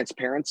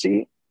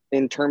transparency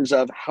in terms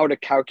of how to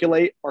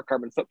calculate our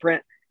carbon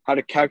footprint, how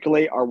to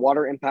calculate our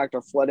water impact,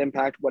 our flood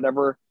impact,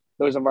 whatever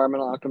those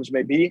environmental outcomes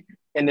may be,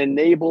 and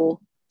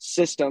enable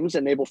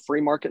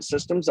free market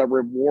systems that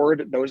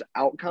reward those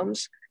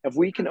outcomes. If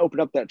we can open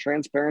up that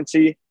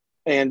transparency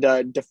and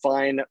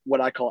define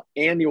what I call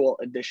annual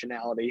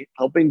additionality,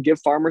 helping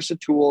give farmers the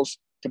tools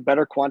to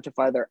better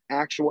quantify their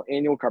actual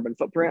annual carbon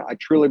footprint, I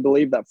truly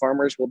believe that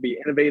farmers will be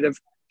innovative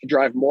to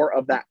drive more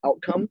of that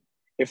outcome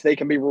if they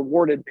can be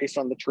rewarded based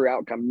on the true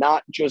outcome,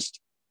 not just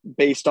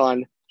based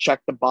on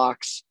check the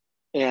box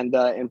and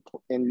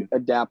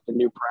adapt a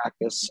new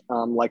practice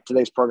like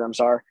today's programs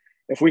are.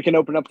 If we can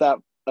open up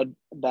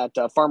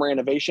that farmer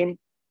innovation,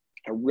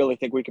 I really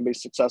think we can be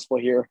successful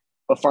here.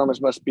 But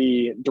farmers must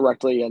be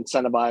directly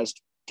incentivized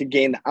to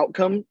gain the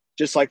outcome,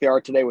 just like they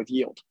are today with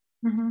yield.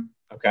 Mm-hmm.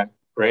 Okay,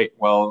 great.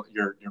 Well,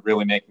 you're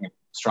really making a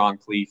strong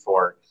plea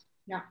for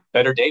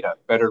better data,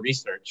 better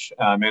research.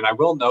 And I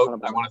will note,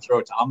 100%. I want to throw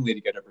it to Amelie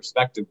to get her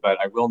perspective, but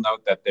I will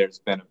note that there's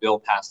been a bill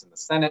passed in the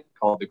Senate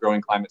called the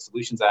Growing Climate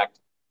Solutions Act.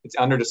 It's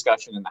under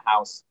discussion in the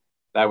House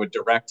that would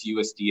direct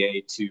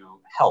USDA to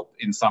help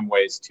in some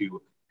ways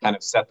to kind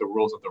of set the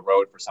rules of the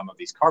road for some of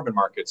these carbon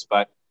markets.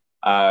 But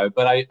I,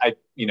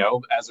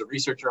 as a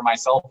researcher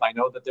myself, I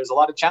know that there's a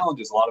lot of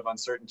challenges, a lot of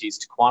uncertainties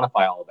to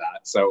quantify all of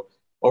that. So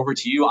over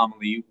to you,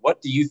 Amelie.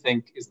 What do you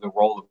think is the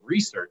role of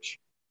research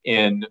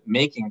in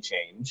making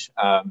change?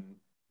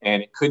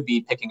 And it could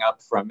be picking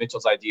up from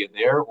Mitchell's idea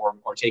there or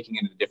taking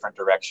it in a different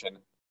direction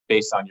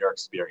based on your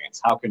experience.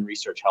 How can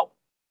research help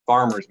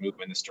farmers move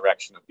in this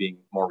direction of being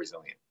more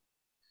resilient?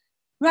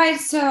 Right.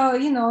 So,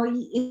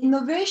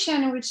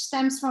 innovation, which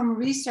stems from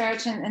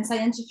research and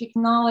scientific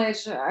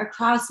knowledge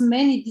across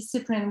many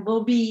disciplines,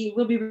 will be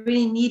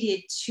really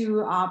needed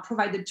to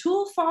provide the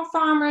tool for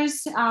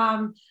farmers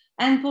and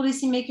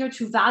policymakers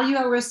to value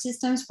our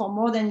systems for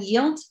more than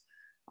yield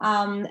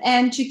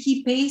and to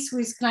keep pace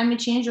with climate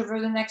change over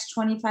the next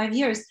 25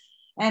 years.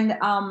 And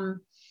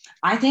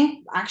I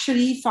think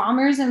actually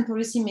farmers and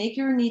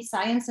policymakers need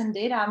science and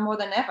data more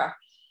than ever.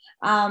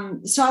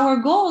 So our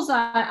goals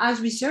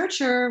as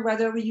researchers,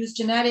 whether we use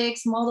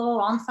genetics, model,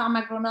 on-farm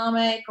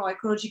agronomic, or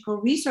ecological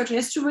research,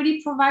 is to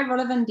really provide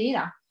relevant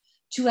data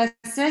to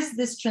assess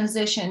this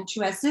transition,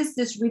 to assess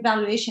this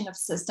revaluation of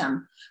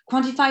system,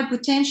 quantify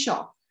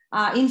potential,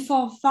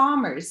 inform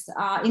farmers,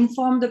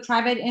 inform the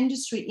private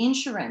industry,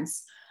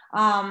 insurance,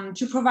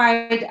 to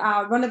provide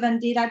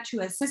relevant data to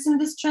assess in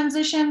this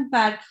transition,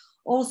 but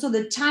also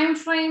the time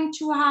frame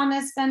to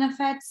harness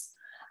benefits.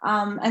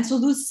 And so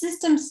those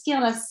system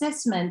scale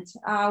assessment,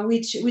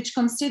 which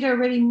consider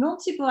really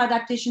multiple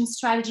adaptation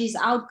strategies,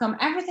 outcome,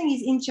 everything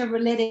is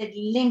interrelated,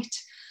 linked,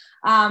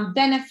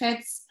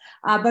 benefits,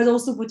 but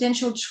also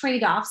potential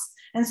trade-offs.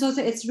 And so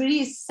it's really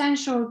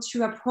essential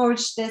to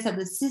approach this at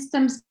the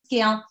system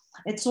scale.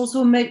 It's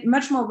also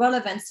much more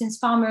relevant since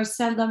farmers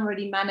seldom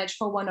really manage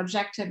for one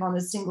objective on a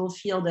single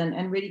field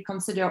and really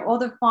consider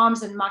other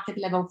farms and market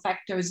level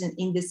factors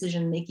in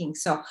decision making.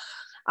 So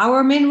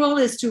our main role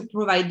is to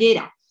provide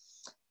data.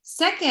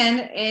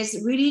 Second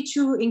is really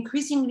to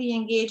increasingly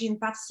engage in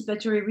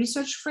participatory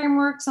research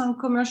frameworks on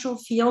commercial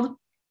field,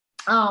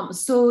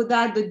 so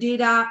that the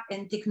data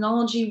and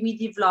technology we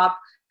develop,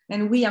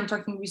 and I'm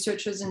talking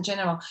researchers in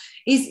general,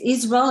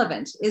 is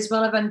relevant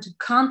to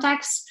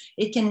context.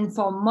 It can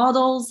inform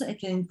models, it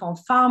can inform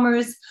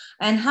farmers,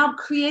 and help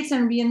create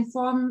and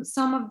reinforce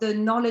some of the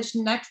knowledge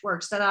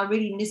networks that are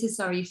really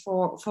necessary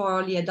for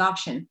early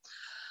adoption.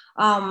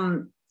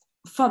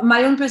 From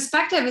my own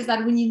perspective is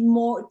that we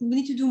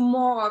need to do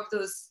more of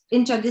those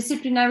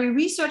interdisciplinary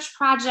research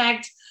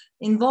projects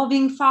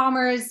involving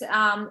farmers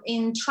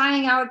in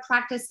trying out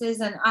practices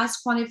and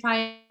us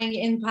quantifying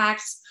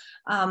impacts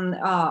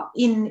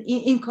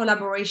in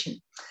collaboration.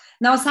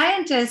 Now,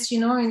 scientists,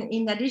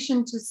 in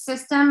addition to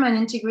system and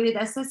integrated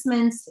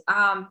assessments,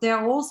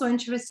 they're also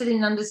interested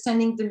in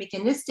understanding the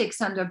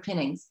mechanistics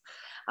underpinnings,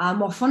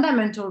 more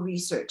fundamental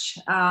research,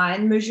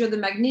 and measure the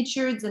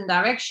magnitudes and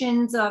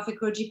directions of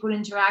ecological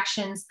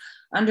interactions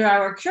under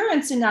our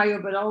current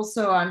scenario, but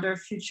also under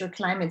future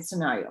climate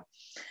scenario.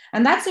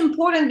 And that's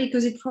important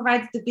because it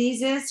provides the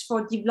basis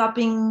for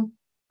developing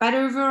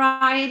better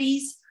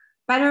varieties,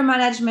 better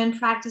management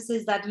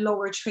practices that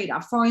lower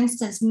trade-off. For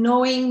instance,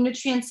 knowing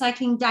nutrient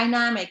cycling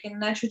dynamic and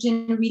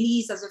nitrogen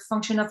release as a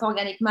function of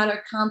organic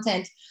matter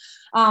content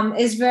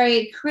is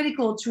very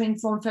critical to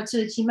inform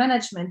fertility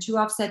management, to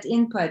offset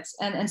inputs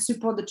and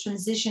support the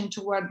transition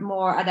toward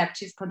more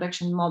adaptive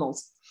production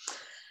models.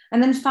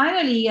 And then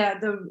finally,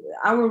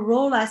 our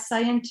role as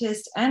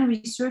scientists and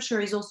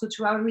researchers is also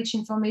to outreach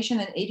information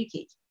and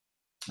educate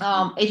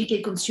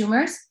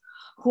consumers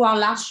who are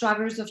large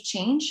drivers of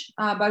change,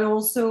 but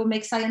also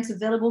make science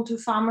available to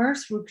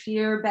farmers through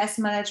clear best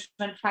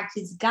management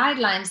practice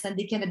guidelines that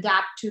they can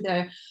adapt to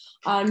their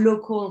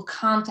local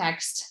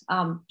context,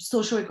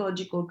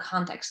 socio-ecological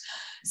context.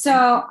 So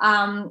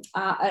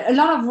a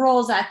lot of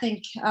roles I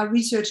think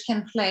research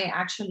can play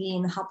actually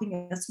in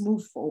helping us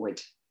move forward.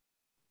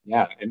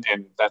 Yeah,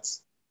 and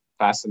that's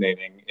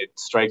fascinating. It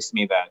strikes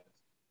me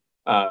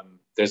that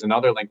there's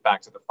another link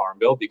back to the Farm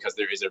Bill because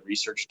there is a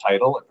research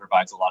title. It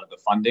provides a lot of the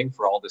funding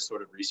for all this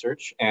sort of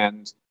research.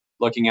 And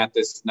looking at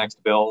this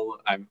next bill,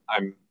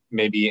 I'm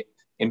maybe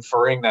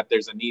inferring that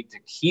there's a need to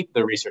keep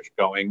the research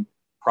going,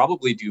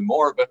 probably do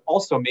more, but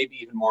also maybe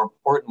even more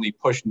importantly,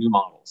 push new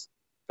models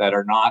that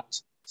are not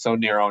so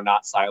narrow,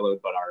 not siloed,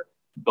 but are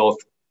both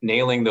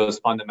nailing those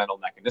fundamental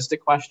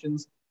mechanistic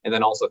questions and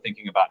then also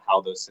thinking about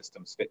how those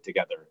systems fit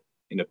together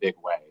in a big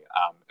way,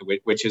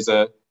 which is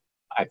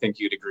I think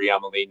you'd agree,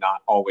 Emily,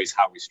 not always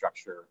how we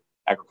structure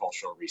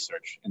agricultural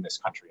research in this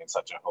country in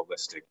such a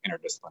holistic,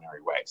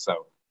 interdisciplinary way.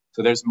 So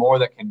there's more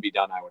that can be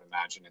done, I would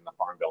imagine, in the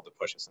Farm Bill to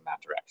push us in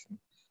that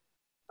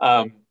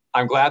direction.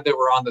 I'm glad that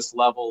we're on this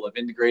level of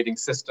integrating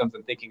systems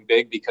and thinking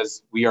big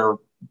because we are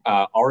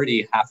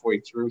already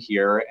halfway through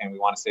here and we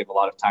want to save a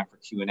lot of time for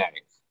Q&A.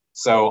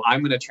 So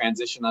I'm going to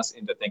transition us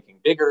into thinking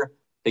bigger,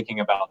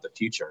 thinking about the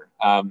future.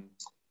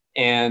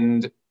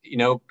 And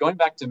going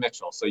back to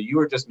Mitchell, so you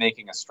were just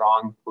making a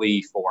strong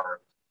plea for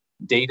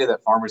data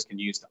that farmers can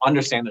use to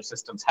understand their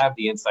systems, have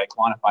the insight,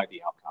 quantify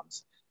the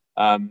outcomes.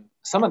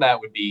 Some of that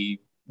would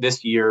be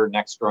this year,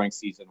 next growing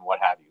season, what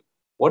have you.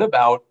 What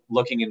about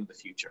looking into the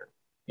future?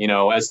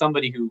 As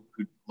somebody who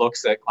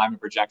looks at climate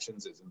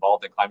projections, is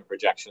involved in climate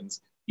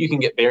projections, you can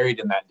get buried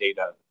in that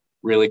data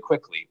really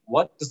quickly.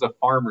 What does a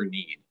farmer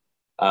need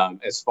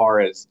as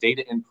far as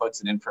data inputs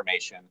and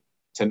information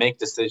to make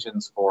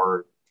decisions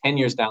for 10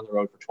 years down the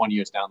road, for 20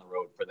 years down the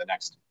road, for the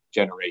next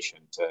generation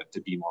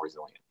to be more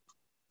resilient?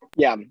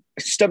 Yeah.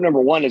 Step number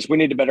one is we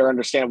need to better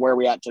understand where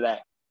we're at today.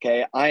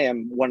 Okay. I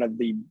am one of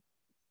the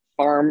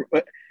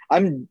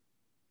I'm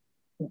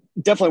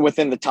definitely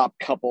within the top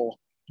couple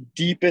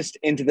deepest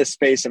into the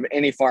space of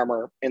any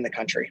farmer in the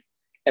country.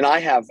 And I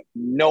have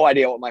no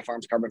idea what my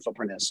farm's carbon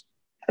footprint is.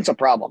 That's a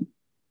problem.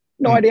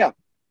 No idea.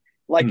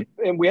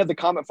 And we have the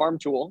Comet Farm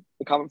tool,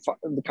 the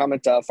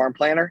Comet Farm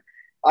Planner.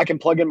 I can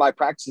plug in my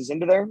practices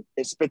into there.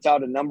 It spits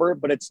out a number,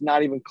 but it's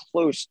not even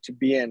close to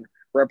being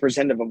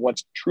representative of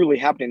what's truly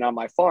happening on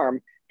my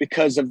farm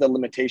because of the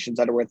limitations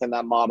that are within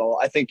that model.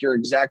 I think you're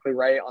exactly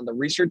right on the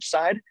research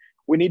side.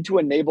 We need to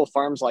enable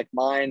farms like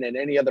mine and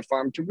any other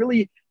farm to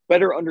really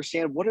better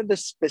understand what are the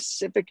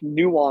specific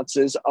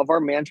nuances of our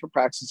management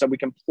practices that we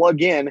can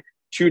plug in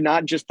to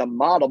not just the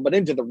model, but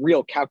into the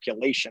real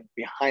calculation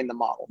behind the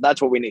model.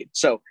 That's what we need.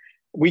 So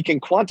we can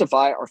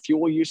quantify our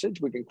fuel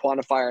usage. We can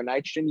quantify our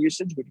nitrogen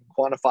usage. We can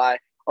quantify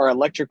our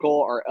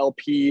electrical, our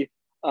LP,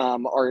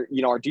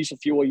 our diesel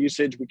fuel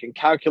usage. We can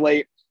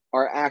calculate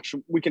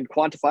we can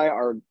quantify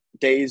our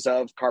days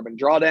of carbon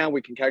drawdown.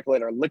 We can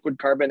calculate our liquid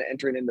carbon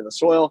entering into the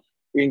soil.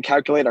 We can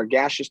calculate our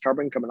gaseous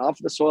carbon coming off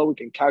of the soil. We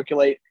can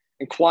calculate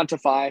and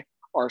quantify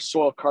our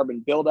soil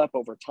carbon buildup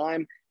over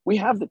time. We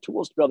have the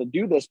tools to be able to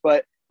do this,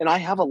 and I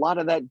have a lot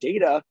of that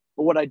data,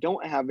 but what I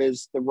don't have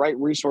is the right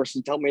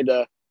resources to help me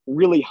to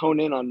really hone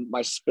in on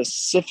my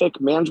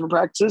specific management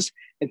practices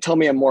and tell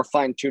me a more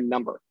fine-tuned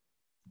number.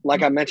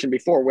 Like I mentioned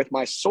before, with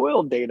my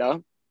soil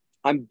data,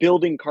 I'm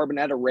building carbon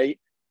at a rate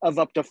of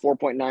up to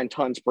 4.9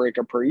 tons per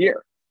acre per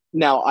year.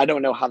 Now, I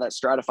don't know how that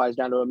stratifies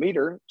down to a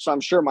meter, so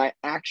I'm sure my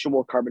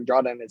actual carbon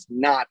drawdown is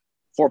not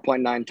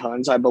 4.9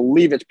 tons. I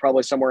believe it's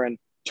probably somewhere in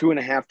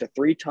 2.5 to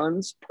 3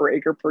 tons per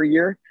acre per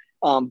year.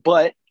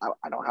 But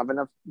I don't have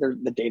enough,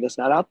 the data's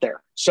not out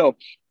there. So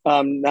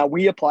now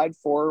we applied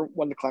for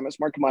one of the Climate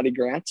Smart Commodity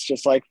grants,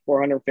 just like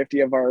 450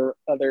 of our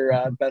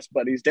other best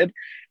buddies did.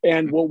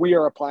 And what we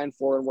are applying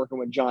for and working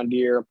with John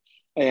Deere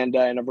and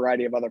a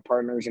variety of other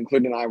partners,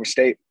 including Iowa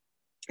State,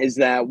 is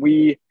that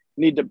we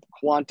need to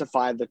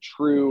quantify the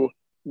true,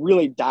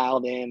 really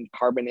dialed in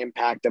carbon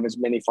impact of as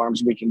many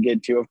farms we can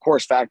get to, of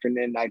course,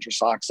 factoring in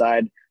nitrous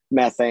oxide,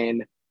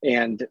 methane,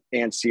 and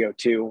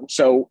CO2.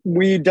 So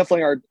we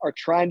definitely are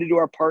trying to do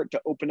our part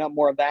to open up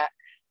more of that.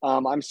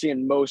 I'm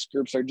seeing most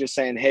groups are just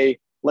saying, hey,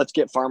 let's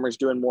get farmers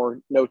doing more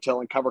no-till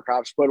and cover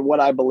crops. But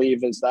what I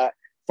believe is that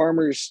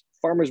farmers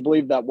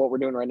believe that what we're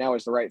doing right now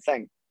is the right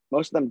thing.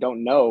 Most of them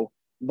don't know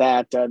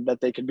that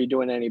they could be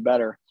doing any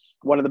better.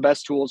 One of the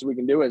best tools we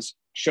can do is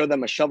show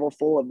them a shovel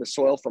full of the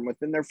soil from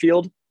within their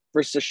field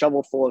versus a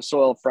shovel full of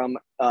soil from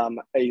an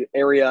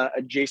area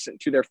adjacent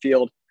to their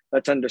field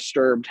that's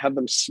undisturbed. Have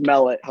them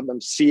smell it, have them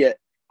see it,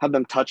 have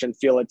them touch and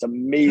feel it. It's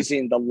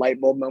amazing the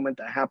light bulb moment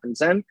that happens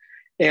then.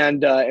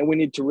 And we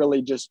need to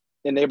really just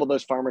enable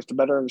those farmers to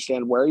better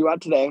understand where are you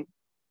at today,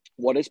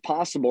 what is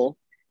possible,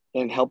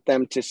 and help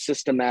them to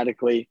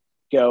systematically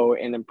go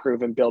and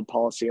improve and build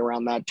policy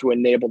around that to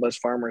enable those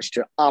farmers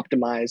to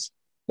optimize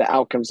the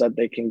outcomes that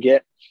they can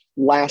get.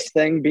 Last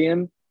thing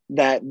being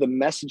that the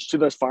message to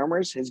those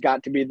farmers has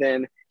got to be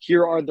then,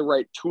 here are the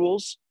right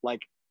tools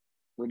like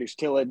reduce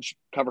tillage,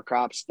 cover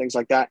crops, things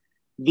like that.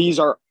 These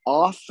are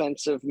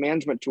offensive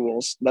management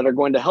tools that are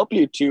going to help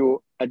you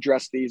to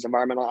address these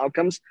environmental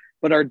outcomes,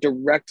 but are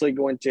directly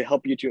going to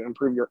help you to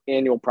improve your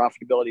annual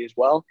profitability as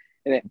well.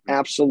 And it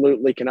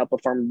absolutely can help a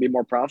farmer be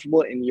more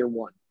profitable in year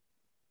one.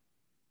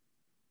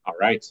 All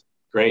right,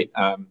 great.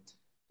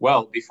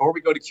 Well, before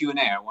we go to Q&A,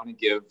 I want to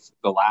give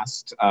the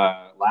last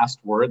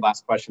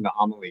question to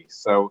Amelie.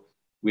 So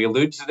we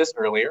alluded to this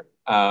earlier,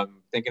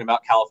 thinking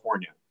about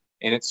California.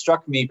 And it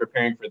struck me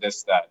preparing for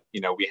this that,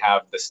 we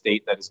have the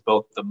state that is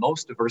both the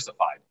most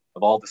diversified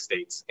of all the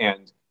states.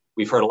 And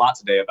we've heard a lot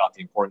today about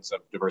the importance of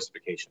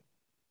diversification.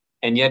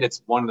 And yet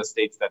it's one of the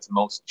states that's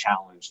most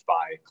challenged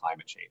by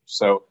climate change.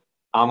 So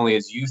Amelie,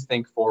 as you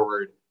think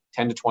forward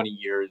 10 to 20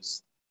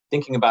 years,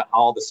 thinking about how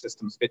all the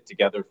systems fit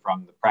together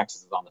from the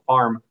practices on the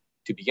farm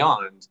to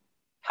beyond,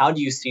 how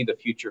do you see the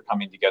future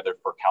coming together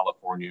for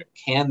California?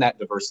 Can that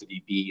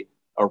diversity be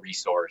a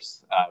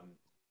resource?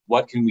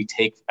 What can we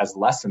take as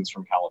lessons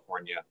from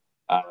California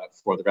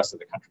for the rest of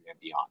the country and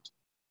beyond?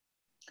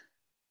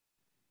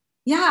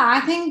 Yeah,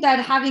 I think that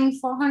having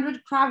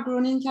 400 crop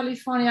grown in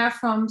California,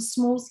 from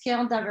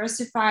small-scale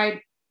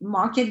diversified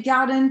market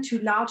garden to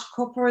large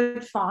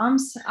corporate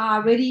farms,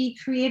 really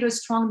create a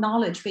strong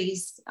knowledge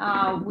base,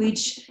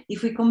 which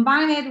if we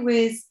combine it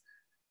with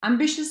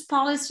ambitious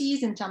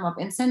policies in terms of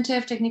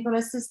incentive, technical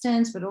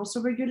assistance, but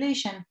also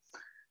regulation,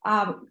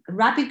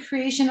 rapid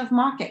creation of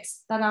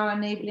markets that are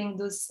enabling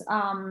those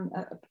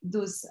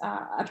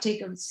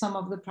uptake of some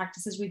of the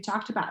practices we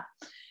talked about.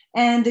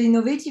 And the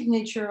innovative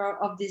nature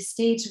of this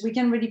state, we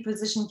can really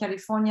position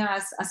California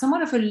as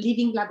somewhat of a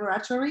living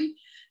laboratory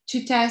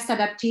to test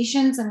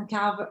adaptations and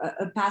carve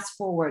a path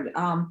forward.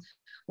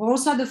 We're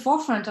also at the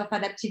forefront of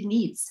adaptive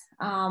needs.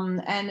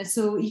 And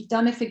so if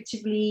done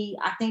effectively,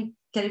 I think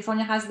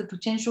California has the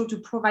potential to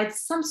provide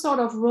some sort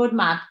of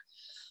roadmap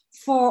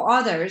for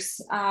others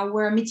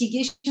where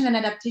mitigation and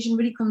adaptation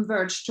really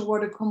converge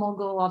toward a common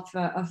goal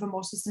of a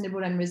more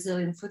sustainable and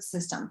resilient food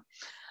system.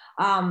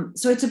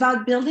 So it's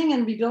about building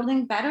and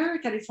rebuilding better.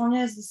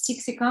 California is the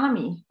sixth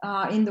economy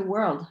in the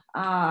world.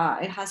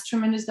 It has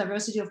tremendous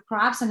diversity of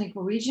crops and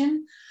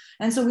ecoregion.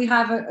 And so we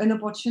have an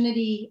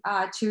opportunity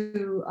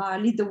to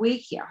lead the way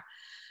here.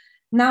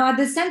 Now at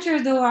the center,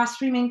 though, are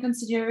three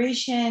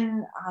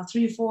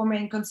or four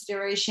main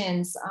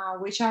considerations,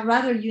 which are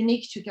rather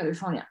unique to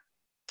California.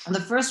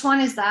 The first one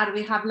is that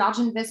we have large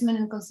investment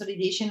and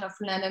consolidation of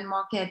land and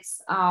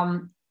markets,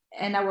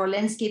 and our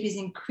landscape is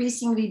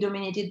increasingly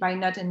dominated by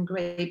nut and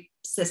grape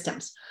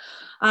systems.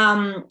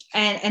 And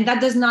that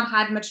does not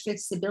add much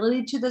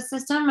flexibility to the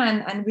system,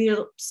 and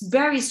we'll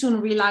very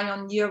soon rely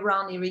on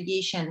year-round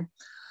irrigation.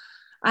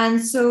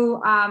 And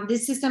so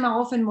these systems are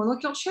often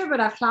monoculture, but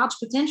have large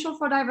potential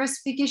for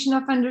diversification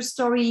of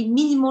understory,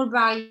 minimal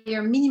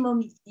barrier,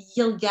 minimum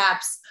yield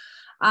gaps.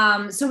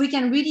 So we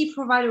can really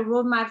provide a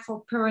roadmap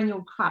for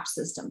perennial crop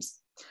systems.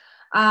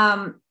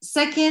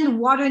 Second,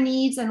 water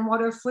needs and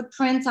water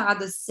footprints are at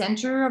the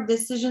center of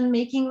decision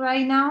making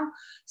right now.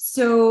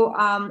 So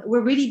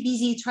we're really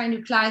busy trying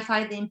to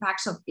clarify the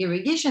impacts of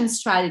irrigation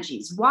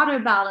strategies, water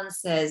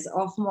balances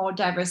of more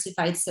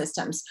diversified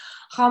systems,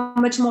 how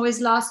much more is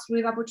lost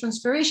through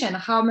evapotranspiration,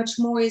 how much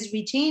more is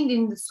retained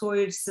in the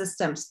soil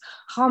systems,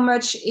 how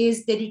much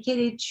is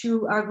dedicated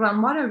to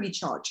groundwater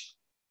recharge.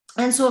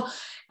 And so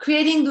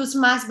creating those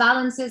mass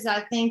balances,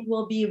 I think,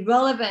 will be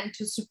relevant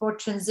to support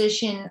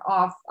transition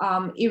of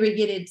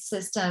irrigated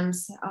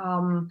systems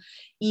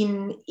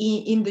in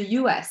the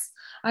US.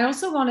 I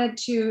also wanted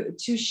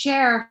to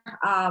share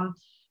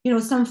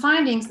some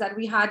findings that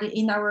we had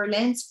in our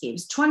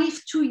landscapes.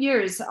 22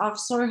 years of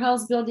soil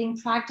health building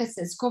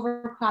practices,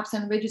 cover crops,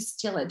 and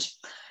reduced tillage,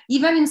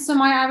 even in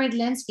semi-arid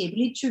landscape,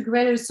 lead to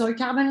greater soil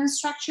carbon and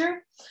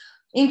structure,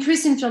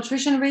 increase in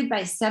filtration rate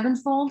by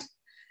 7-fold,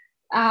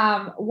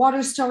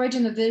 water storage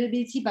and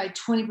availability by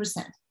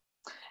 20%.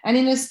 And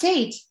in a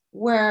state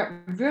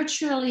where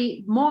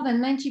virtually more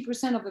than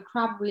 90% of the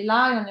crop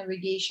rely on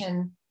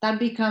irrigation, that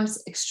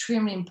becomes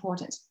extremely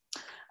important.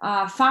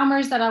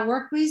 Farmers that I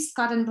work with,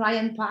 Scott and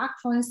Brian Park,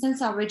 for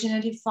instance, are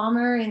regenerative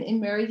farmer in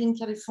Meridian,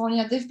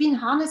 California. They've been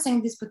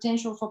harnessing this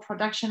potential for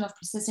production of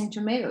processing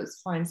tomatoes,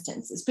 for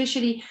instance,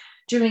 especially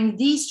during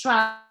this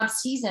drought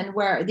season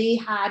where they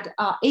had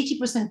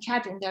 80%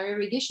 cut in their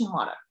irrigation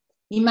water.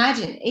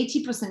 Imagine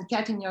 80%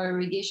 cut in your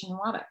irrigation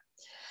water.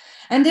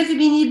 And they've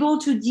been able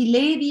to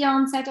delay the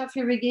onset of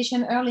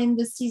irrigation early in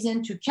the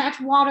season, to cut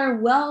water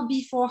well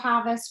before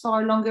harvest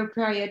for a longer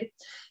period.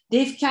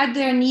 They've cut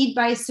their need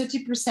by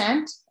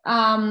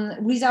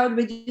 30% without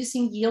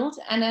reducing yield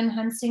and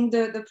enhancing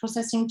the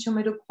processing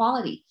tomato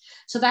quality.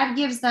 So that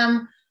gives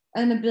them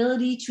an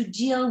ability to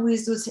deal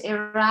with those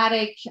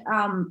erratic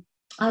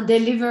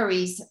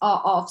deliveries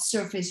of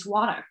surface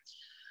water.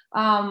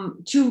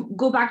 To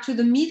go back to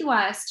the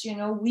Midwest,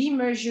 we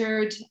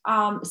measured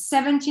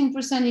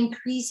 17%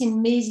 increase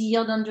in maize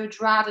yield under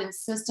drought in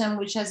system,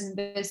 which has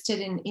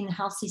invested in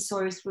healthy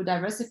soils through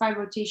diversified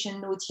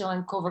rotation, no-till,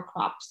 and cover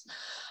crops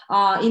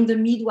in the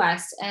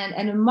Midwest,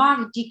 and a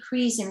marked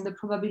decrease in the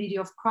probability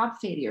of crop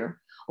failure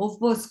of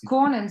both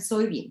corn and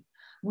soybean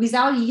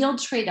without yield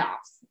trade-off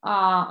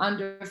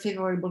under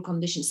favorable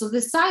conditions. So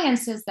the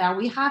science is there.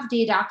 We have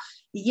data.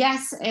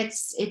 Yes,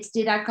 it's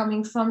data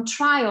coming from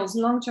trials,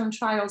 long-term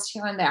trials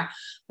here and there,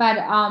 but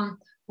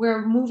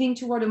we're moving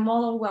toward a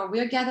model where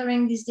we're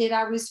gathering this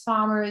data with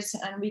farmers,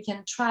 and we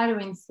can try to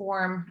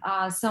inform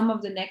some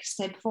of the next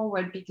step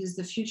forward, because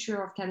the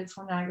future of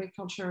California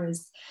agriculture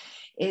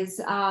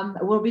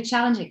will be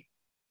challenging.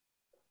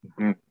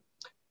 Mm-hmm.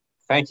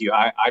 Thank you.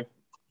 I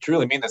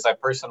truly mean this. I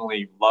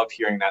personally love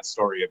hearing that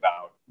story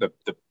about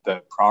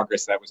the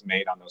progress that was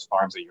made on those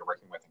farms that you're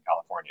working with in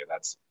California.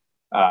 That's,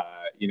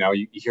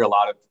 you hear a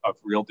lot of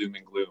real doom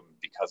and gloom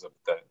because of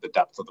the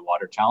depth of the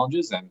water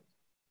challenges. And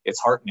it's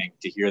heartening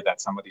to hear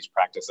that some of these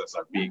practices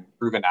are being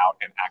proven out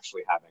and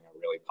actually having a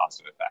really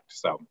positive effect.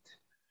 So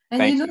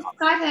and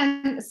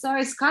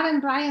Scott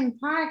and Brian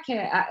Park,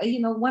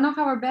 one of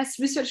our best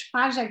research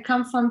projects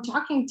come from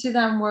talking to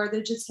them, where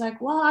they're just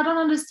like, well, I don't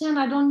understand.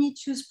 I don't need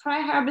to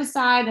spray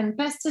herbicide and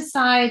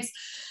pesticides.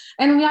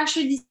 And we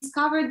actually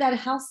discovered that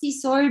healthy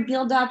soil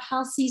build up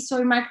healthy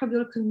soil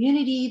microbial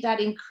community,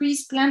 that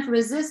increased plant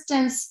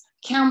resistance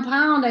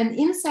compound, and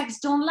insects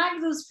don't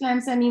like those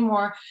plants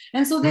anymore.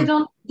 And so they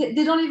don't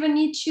even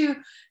need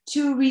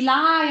to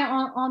rely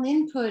on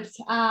input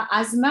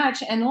as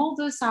much. And all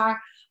those are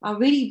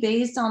really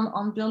based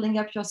on building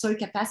up your soil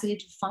capacity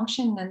to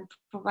function and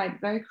provide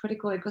very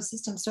critical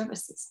ecosystem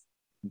services.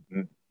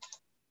 Mm-hmm.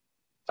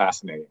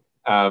 Fascinating.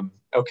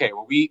 Okay,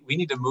 well, we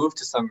need to move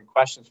to some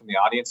questions from the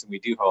audience, and we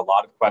do have a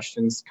lot of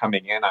questions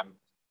coming in.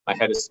 My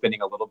head is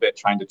spinning a little bit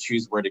trying to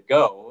choose where to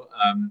go.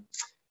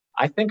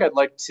 I think I'd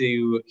like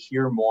to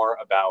hear more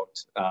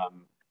about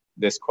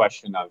this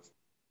question of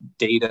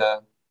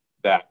data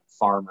that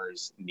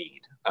farmers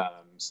need.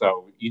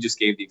 So you just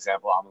gave the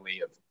example,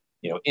 Amelie, of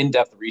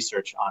in-depth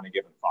research on a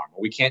given farm.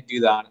 Well, we can't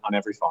do that on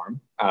every farm,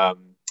 at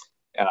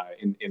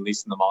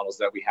least in the models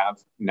that we have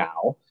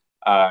now.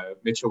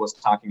 Mitchell was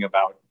talking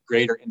about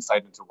greater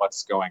insight into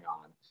what's going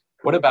on.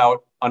 What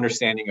about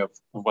understanding of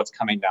what's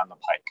coming down the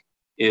pike?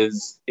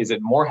 Is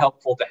it more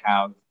helpful to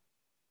have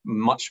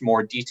much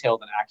more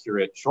detailed and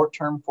accurate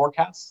short-term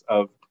forecasts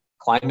of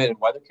climate and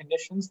weather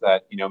conditions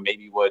that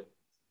maybe would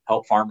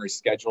help farmers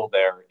schedule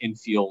their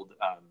infield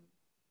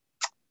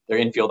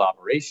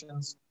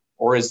operations,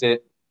 or is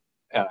it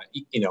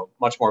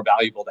much more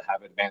valuable to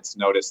have advanced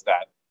notice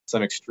that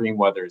some extreme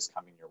weather is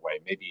coming your way?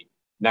 Maybe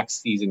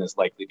next season is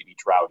likely to be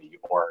droughty,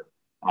 or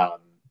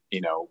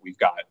we've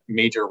got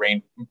major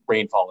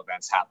rainfall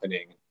events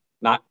happening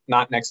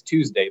not next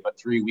Tuesday, but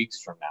 3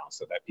 weeks from now,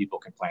 so that people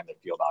can plan their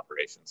field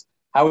operations.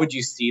 How would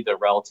you see the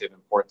relative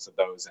importance of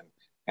those?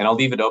 And I'll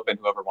leave it open,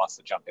 whoever wants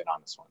to jump in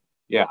on this one.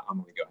 Yeah,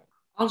 Amelie, go ahead.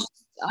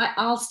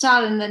 I'll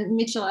start, and then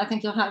Mitchell, I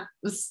think you'll have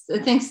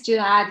things to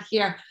add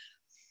here.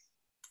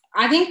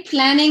 I think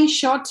planning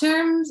short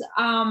terms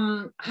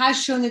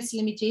has shown its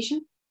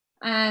limitation,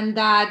 and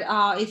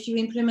that if you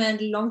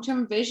implement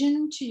long-term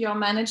vision to your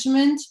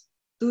management,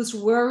 those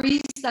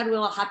worries that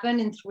will happen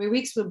in 3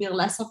 weeks will be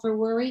less of a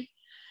worry.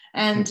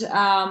 And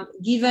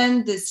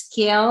given the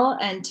scale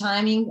and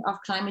timing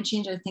of climate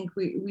change, I think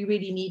we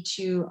really need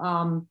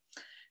to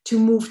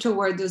move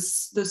toward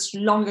those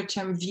longer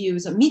term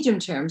views, or medium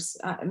term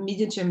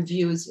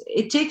views.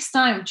 It takes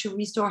time to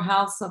restore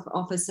health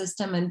of a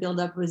system and build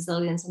up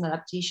resilience and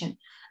adaptation.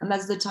 And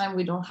that's the time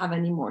we don't have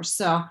anymore.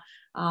 So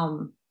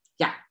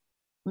yeah,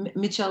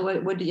 Mitchell,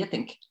 what do you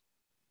think?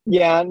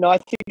 Yeah, no, I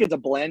think it's a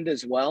blend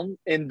as well,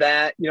 in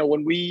that,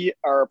 when we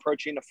are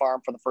approaching a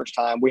farm for the first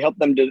time, we help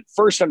them to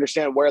first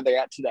understand where they're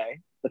at today.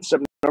 That's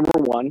step number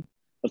one.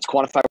 Let's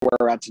quantify where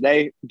we're at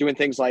today, doing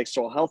things like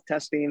soil health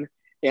testing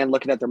and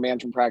looking at their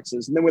management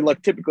practices. And then we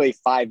look typically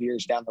 5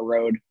 years down the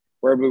road,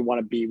 wherever we want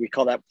to be. We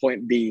call that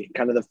point B,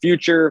 kind of the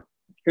future.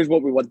 Here's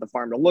what we want the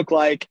farm to look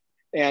like.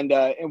 And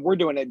we're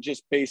doing it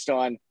just based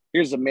on,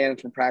 here's the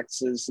management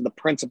practices, the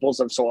principles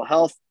of soil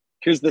health.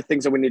 Here's the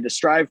things that we need to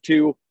strive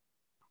to.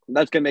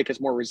 That's going to make us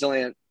more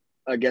resilient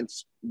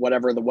against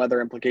whatever the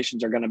weather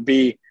implications are going to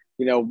be,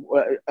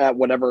 at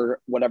whatever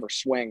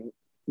swing.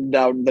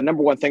 Now, the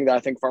number one thing that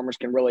I think farmers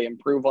can really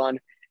improve on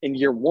in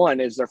year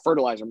one is their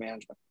fertilizer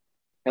management.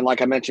 And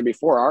like I mentioned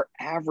before, our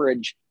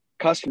average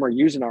customer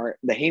using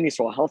the Haney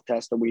soil health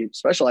test that we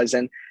specialize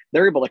in,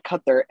 they're able to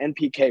cut their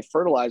NPK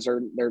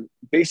fertilizer, their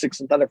basic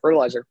synthetic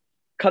fertilizer,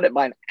 cut it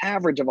by an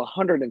average of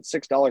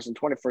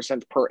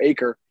 $106.24 per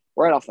acre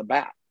right off the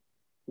bat.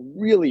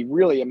 Really,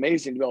 really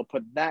amazing to be able to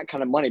put that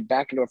kind of money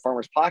back into a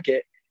farmer's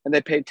pocket, and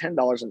they pay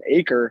 $10 an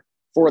acre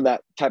for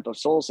that type of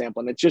soil sample.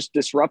 And it's just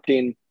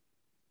disrupting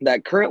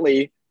that.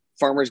 Currently,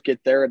 farmers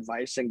get their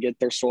advice and get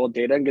their soil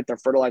data and get their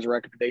fertilizer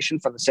recommendation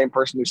from the same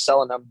person who's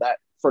selling them that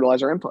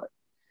fertilizer input.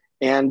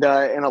 And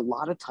a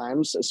lot of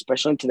times,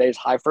 especially in today's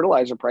high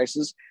fertilizer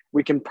prices,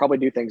 we can probably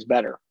do things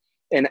better.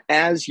 And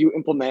as you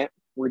implement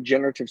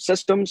regenerative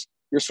systems,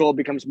 your soil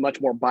becomes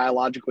much more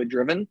biologically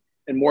driven,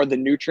 and more of the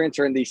nutrients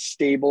are in the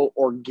stable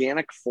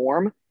organic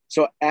form.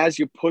 So as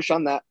you push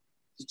on that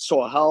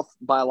soil health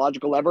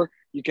biological lever,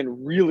 you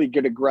can really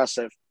get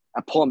aggressive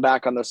at pulling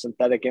back on those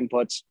synthetic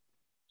inputs.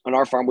 On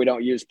our farm, we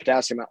don't use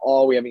potassium at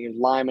all. We haven't used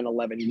lime in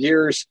 11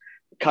 years.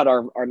 Cut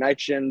our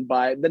nitrogen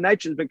the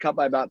nitrogen's been cut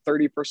by about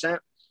 30%.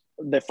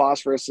 The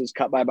phosphorus is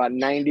cut by about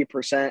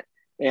 90%,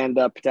 and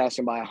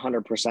potassium by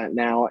 100%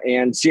 now.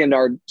 And seeing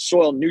our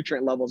soil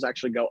nutrient levels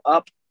actually go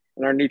up,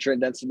 and our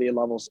nutrient density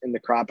levels in the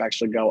crop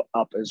actually go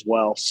up as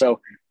well.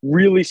 So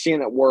really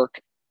seeing it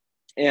work,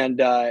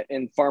 and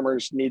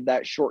farmers need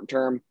that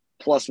short-term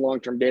plus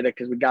long-term data,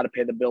 because we got to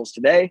pay the bills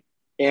today,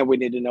 and we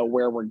need to know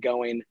where we're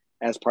going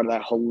as part of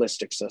that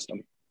holistic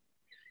system.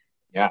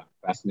 Yeah,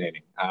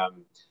 fascinating.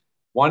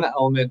 One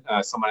element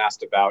someone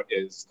asked about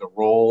is the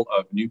role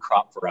of new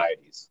crop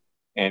varieties,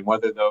 and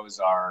whether those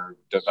are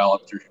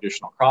developed through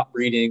traditional crop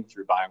breeding,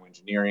 through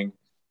bioengineering.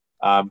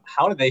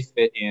 How do they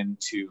fit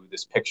into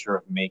this picture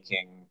of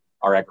making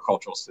our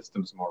agricultural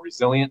systems more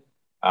resilient?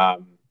 Are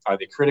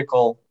they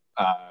critical?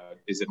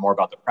 Is it more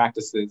about the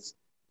practices?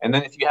 And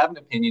then if you have an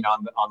opinion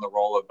on the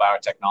role of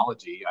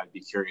biotechnology, I'd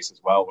be curious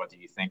as well whether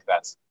you think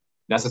that's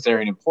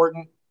necessary and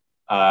important,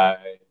 or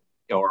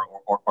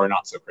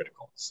not so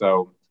critical.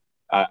 So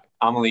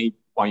Amelie,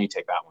 why don't you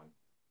take that one?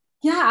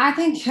 Yeah, I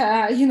think,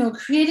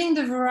 creating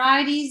the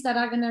varieties that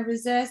are going to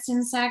resist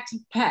insect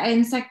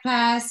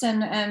pests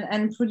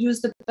and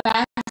produce the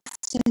best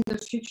in the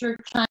future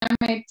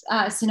climate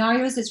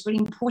scenarios is really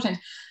important.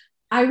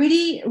 I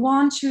really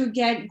want to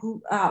get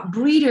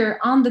breeder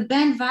on the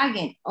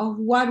bandwagon of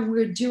what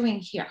we're doing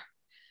here.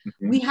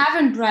 Mm-hmm. We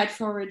haven't bred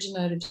for a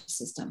regenerative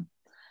system.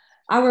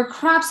 Our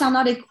crops are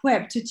not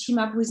equipped to team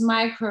up with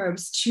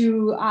microbes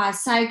to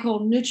cycle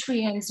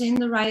nutrients in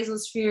the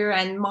rhizosphere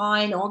and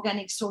mine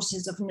organic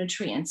sources of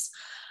nutrients.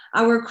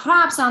 Our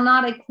crops are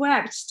not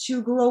equipped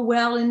to grow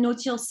well in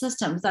no-till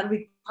systems that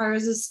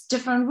requires a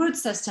different root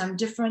system,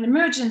 different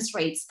emergence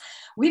rates.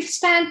 We've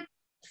spent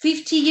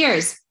 50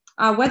 years,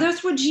 whether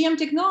through GM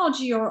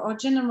technology or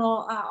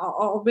general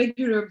or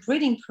regular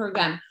breeding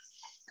program,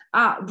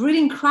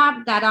 breeding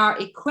crops that are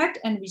equipped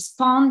and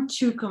respond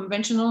to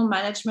conventional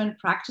management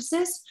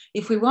practices.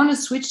 If we want to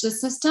switch the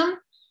system,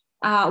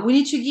 we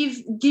need to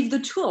give the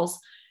tools.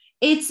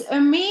 It's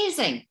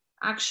amazing,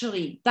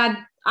 actually,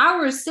 that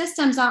our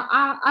systems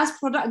are as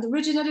productive, the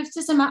regenerative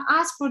system are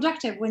as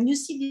productive when you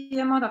see the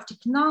amount of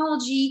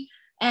technology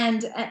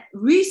and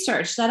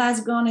research that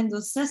has gone in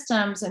those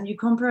systems, and you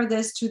compare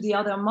this to the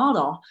other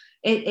model.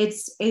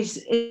 It's a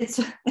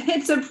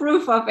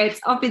proof of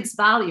its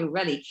value,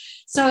 really.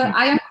 So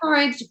I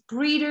encourage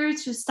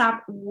breeders to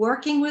start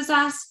working with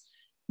us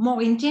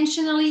more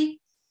intentionally,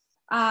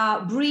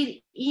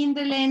 breed in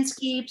the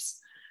landscapes,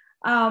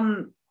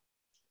 and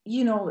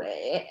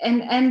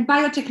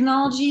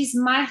biotechnologies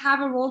might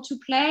have a role to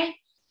play.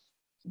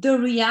 The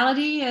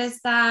reality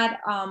is that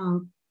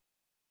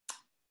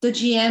the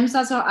GMs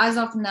as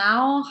of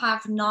now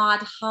have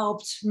not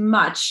helped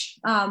much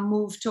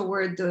move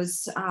toward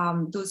those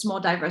more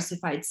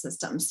diversified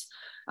systems.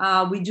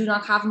 We do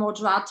not have more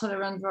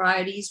drought-tolerant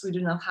varieties. We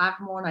do not have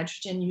more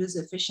nitrogen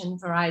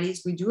use-efficient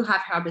varieties. We do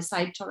have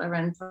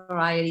herbicide-tolerant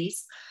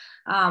varieties.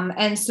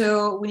 And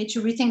so we need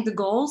to rethink the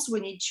goals. We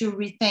need to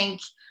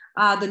rethink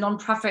the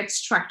nonprofit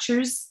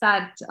structures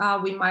that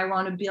we might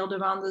want to build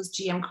around those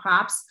GM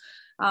crops.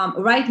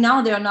 Right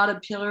now, they are not a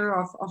pillar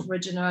of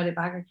regenerative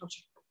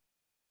agriculture.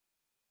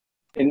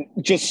 And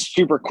just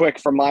super quick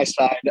from my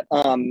side,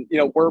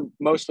 we're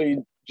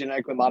mostly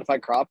genetically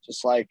modified crops,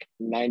 just like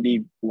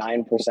 99%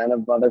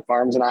 of other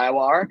farms in Iowa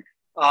are.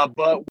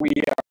 But we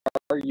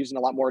are using a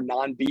lot more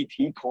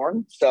non-BT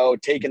corn. So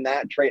taking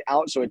that trait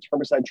out, so it's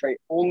herbicide trait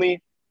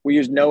only. We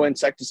use no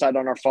insecticide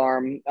on our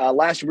farm.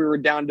 Last year, we were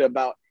down to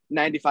about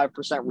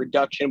 95%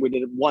 reduction. We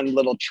did one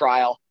little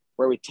trial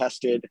where we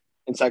tested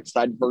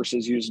insecticide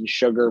versus using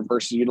sugar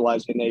versus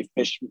utilizing a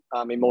fish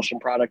emulsion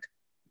product.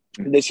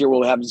 This year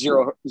we'll have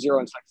zero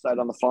insecticide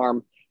on the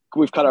farm.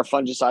 We've cut our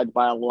fungicides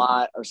by a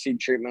lot, our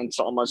seed treatments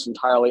almost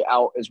entirely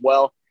out as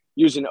well,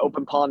 using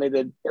open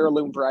pollinated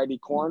heirloom variety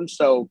corn.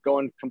 So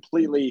going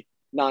completely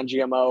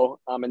non-GMO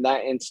in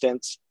that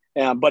instance.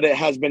 But it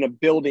has been a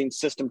building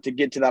system to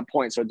get to that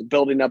point. So it's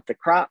building up the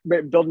crop,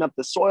 building up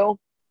the soil,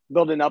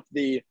 building up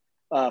the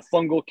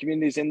fungal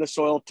communities in the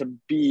soil to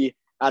be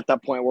at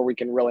that point where we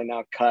can really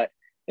now cut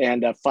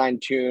and fine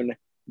tune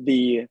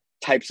the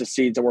types of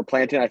seeds that we're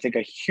planting. I think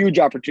a huge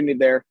opportunity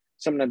there,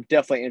 something I'm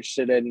definitely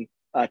interested in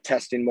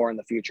testing more in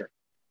the future.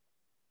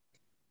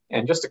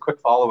 And just a quick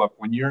follow-up,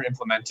 when you're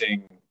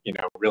implementing,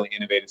 really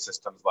innovative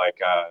systems like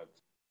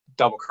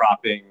double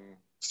cropping,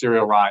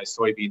 cereal rice,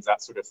 soybeans,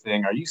 that sort of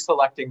thing, are you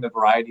selecting the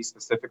variety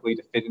specifically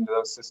to fit into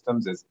those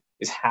systems? Is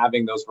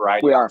having those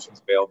variety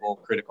options available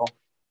critical?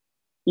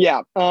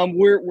 Yeah,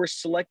 we're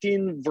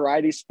selecting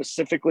varieties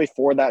specifically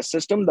for that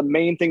system. The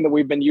main thing that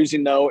we've been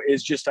using, though,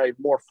 is just a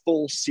more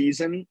full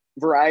season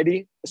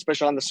variety,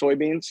 especially on the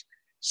soybeans.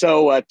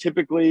 So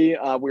typically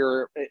I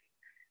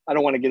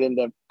don't want to get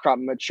into crop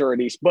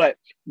maturities, but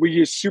we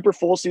use super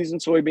full season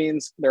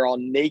soybeans. They're all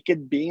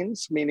naked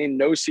beans, meaning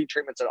no seed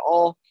treatments at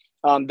all.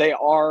 They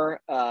are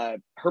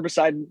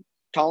herbicide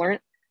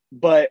tolerant,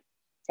 but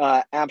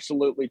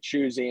absolutely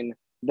choosing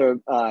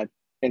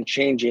and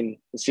changing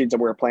the seeds that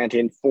we're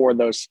planting for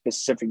those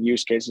specific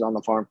use cases on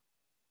the farm.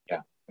 Yeah,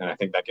 and I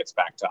think that gets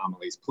back to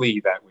Amelie's plea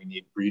that we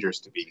need breeders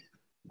to be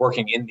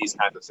working in these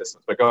kinds of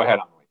systems. But go ahead,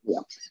 Amelie.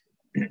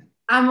 Yeah.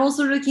 I'm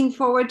also looking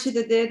forward to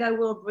the day that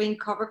will breed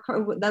cover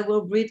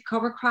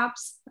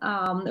crops.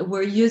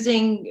 We're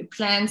using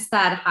plants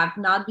that have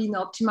not been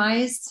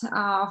optimized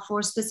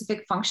for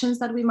specific functions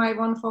that we might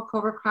want for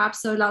cover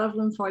crops. So a lot of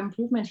room for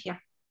improvement here.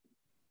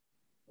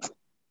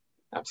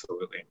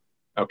 Absolutely.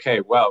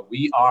 Okay, well,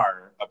 we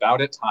are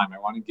about at time. I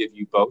want to give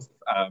you both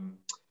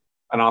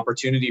an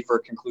opportunity for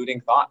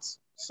concluding thoughts.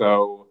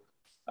 So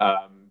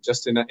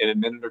just in a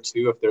minute or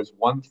two, if there's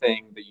one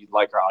thing that you'd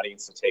like our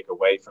audience to take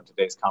away from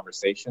today's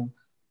conversation,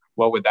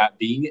 what would that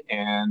be?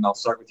 And I'll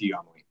start with you,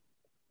 Amelie.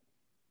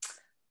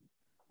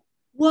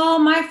 Well,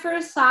 my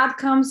first thought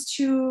comes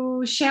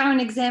to share an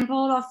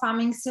example of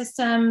farming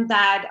system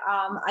that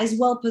is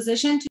well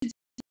positioned to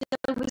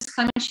deal with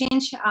climate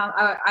change.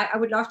 I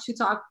would love to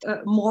talk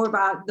more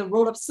about the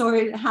role of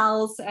soil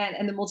health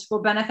and the multiple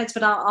benefits,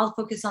 but I'll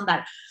focus on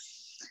that.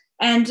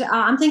 And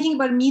I'm thinking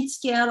about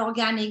mid-scale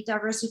organic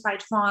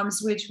diversified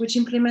farms, which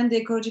implement the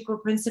ecological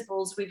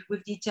principles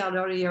we've detailed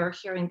earlier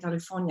here in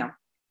California.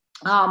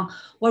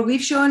 What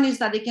we've shown is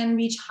that they can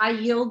reach high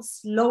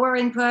yields, lower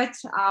input.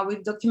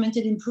 We've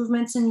documented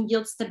improvements in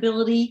yield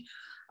stability.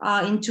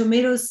 In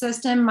tomato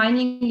system,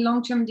 mining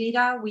long-term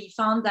data, we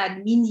found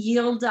that mean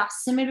yields are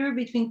similar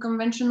between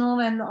conventional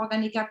and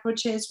organic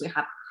approaches. We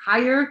have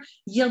higher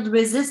yield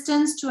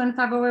resistance to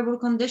unfavorable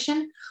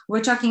condition. We're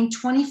talking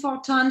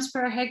 24 tons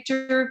per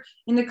hectare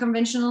in the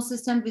conventional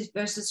system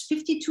versus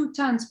 52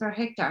 tons per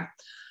hectare.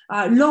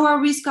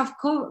 Lower risk of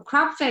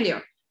crop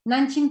failure,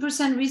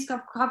 19% risk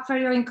of crop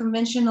failure in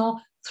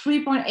conventional,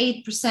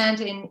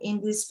 3.8%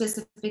 in this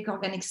specific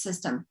organic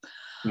system.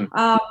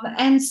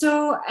 And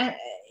so,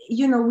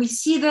 we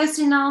see this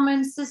in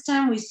almond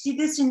system. We see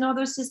this in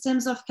other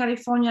systems of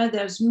California.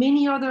 There's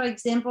many other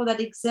examples that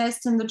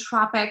exist in the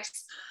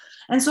tropics.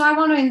 And so I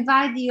want to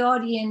invite the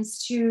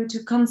audience to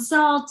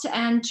consult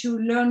and to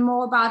learn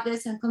more about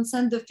this and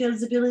consult the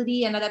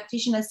feasibility and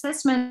adaptation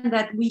assessment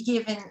that we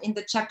give in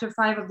the chapter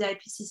 5 of the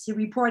IPCC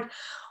report,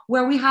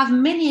 where we have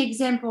many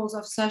examples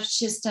of such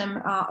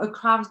system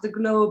across the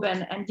globe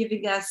and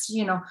giving us,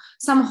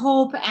 some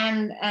hope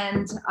and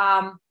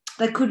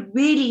that could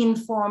really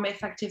inform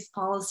effective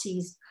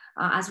policies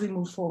as we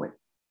move forward.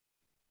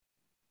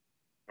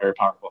 Very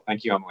powerful.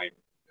 Thank you, Emily.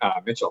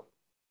 Mitchell.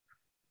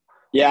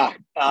 Yeah,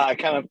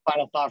 kind of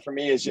final thought for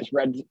me is just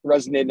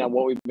resonating on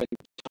what we've been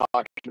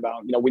talking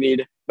about. We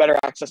need better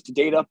access to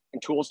data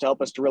and tools to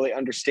help us to really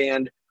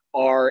understand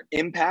our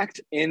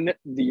impact in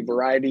the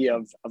variety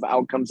of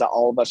outcomes that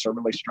all of us are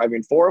really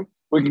striving for.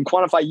 We can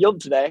quantify yield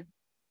today,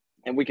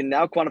 and we can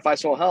now quantify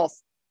soil health.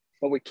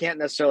 but we can't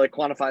necessarily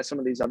quantify some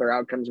of these other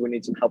outcomes. We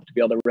need some help to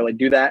be able to really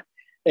do that.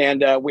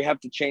 And we have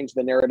to change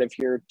the narrative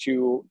here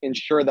to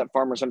ensure that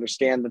farmers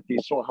understand that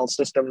these soil health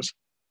systems,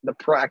 the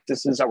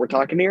practices that we're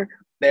talking here,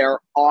 they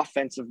are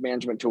offensive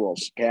management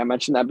tools. Okay, I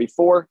mentioned that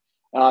before.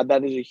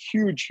 That is a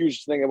huge,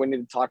 huge thing that we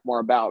need to talk more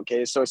about.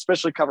 Okay, so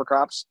especially cover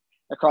crops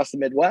across the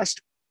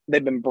Midwest,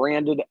 they've been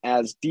branded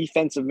as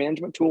defensive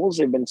management tools.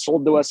 They've been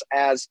sold to us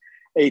as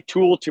a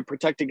tool to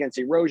protect against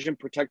erosion,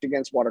 protect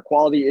against water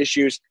quality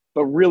issues.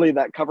 But really,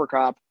 that cover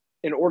crop,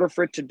 in order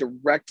for it to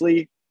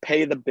directly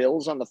pay the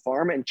bills on the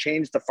farm and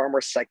change the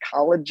farmer's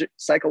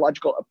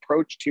psychological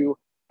approach to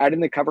adding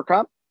the cover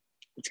crop,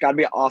 it's got to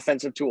be an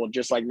offensive tool,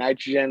 just like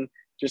nitrogen,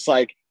 just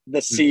like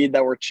the seed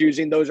that we're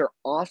choosing. Those are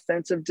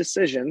offensive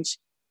decisions.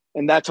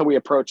 And that's how we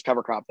approach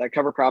cover crop. That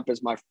cover crop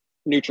is my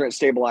nutrient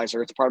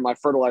stabilizer. It's part of my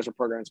fertilizer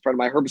program. It's part of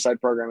my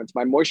herbicide program. It's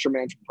my moisture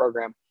management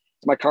program.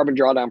 It's my carbon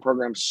drawdown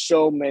program.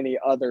 So many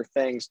other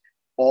things,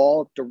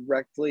 all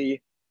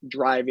directly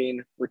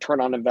driving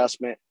return on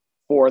investment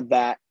for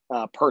that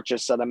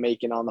purchase that I'm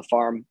making on the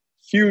farm.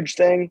 Huge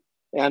thing.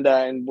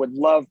 And would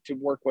love to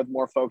work with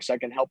more folks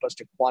that can help us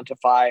to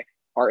quantify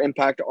our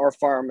impact. Our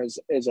farm is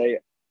a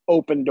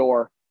open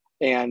door,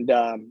 and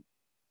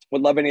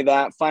would love any of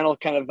that. Final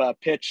kind of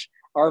pitch.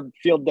 Our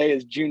field day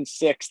is June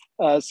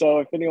 6th. So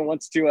if anyone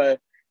wants to,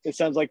 it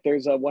sounds like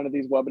there's one of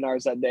these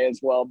webinars that day as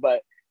well,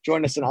 but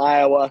join us in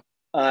Iowa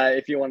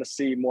if you want to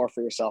see more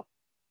for yourself.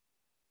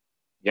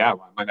 Yeah,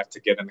 well, I might have to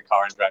get in the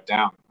car and drive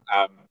down.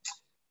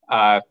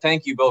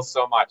 Thank you both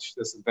so much.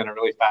 This has been a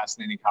really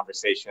fascinating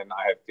conversation.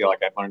 I feel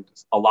like I've learned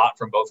a lot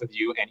from both of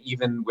you, and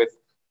even with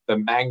the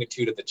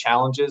magnitude of the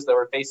challenges that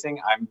we're facing,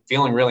 I'm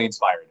feeling really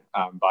inspired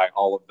by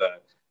all of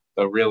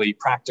the really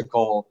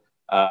practical,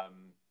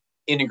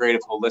 integrative,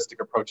 holistic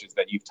approaches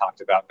that you've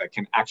talked about that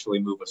can actually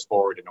move us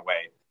forward in a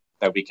way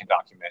that we can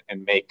document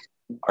and make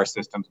our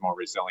systems more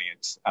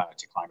resilient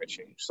to climate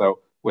change. So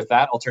with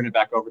that, I'll turn it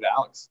back over to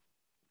Alex.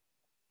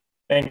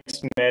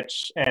 Thanks,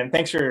 Mitch. And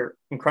thanks for your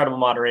incredible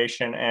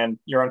moderation and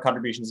your own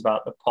contributions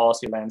about the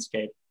policy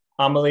landscape.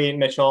 Amelie,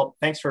 Mitchell,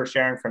 thanks for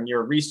sharing from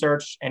your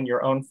research and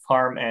your own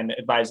farm and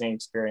advising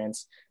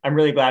experience. I'm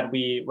really glad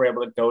we were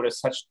able to go to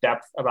such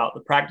depth about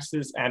the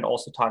practices and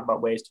also talk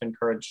about ways to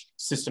encourage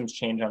systems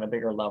change on a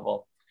bigger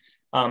level.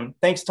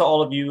 Thanks to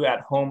all of you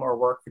at home or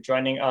work for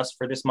joining us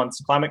for this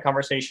month's climate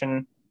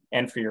conversation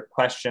and for your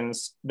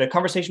questions. The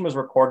conversation was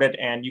recorded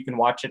and you can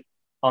watch it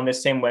on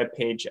this same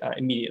webpage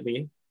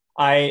immediately.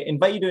 I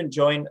invite you to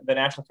join the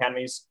National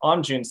Academies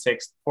on June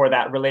 6th for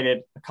that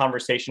related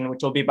conversation,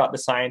 which will be about the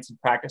science and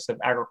practice of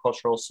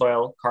agricultural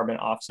soil carbon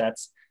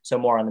offsets, so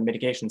more on the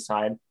mitigation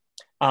side,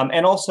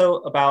 and also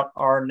about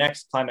our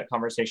next climate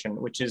conversation,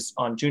 which is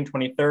on June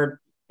 23rd,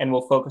 and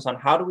will focus on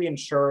how do we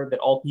ensure that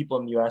all people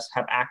in the US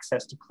have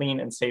access to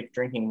clean and safe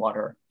drinking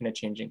water in a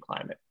changing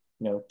climate.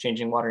 You know,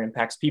 changing water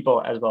impacts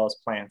people as well as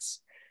plants.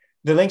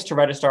 The links to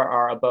register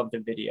are above the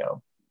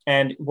video.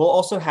 And we'll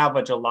also have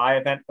a July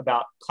event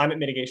about climate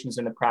mitigations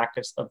in the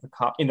practice of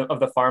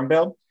the Farm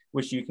Bill,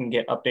 which you can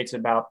get updates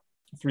about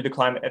through the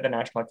Climate at the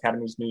National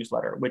Academies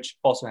newsletter, which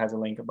also has a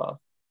link above.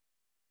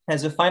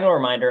 As a final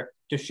reminder,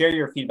 to share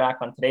your feedback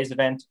on today's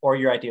event or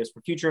your ideas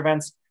for future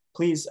events,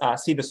 please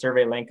see the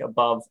survey link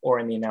above or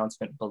in the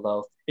announcement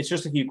below. It's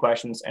just a few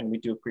questions and we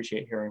do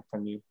appreciate hearing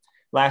from you.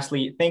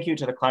 Lastly, thank you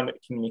to the climate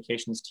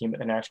communications team at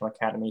the National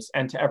Academies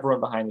and to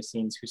everyone behind the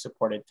scenes who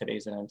supported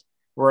today's event.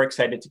 We're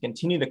excited to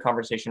continue the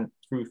conversation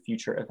through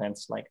future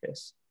events like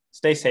this.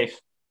 Stay safe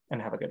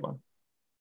and have a good one.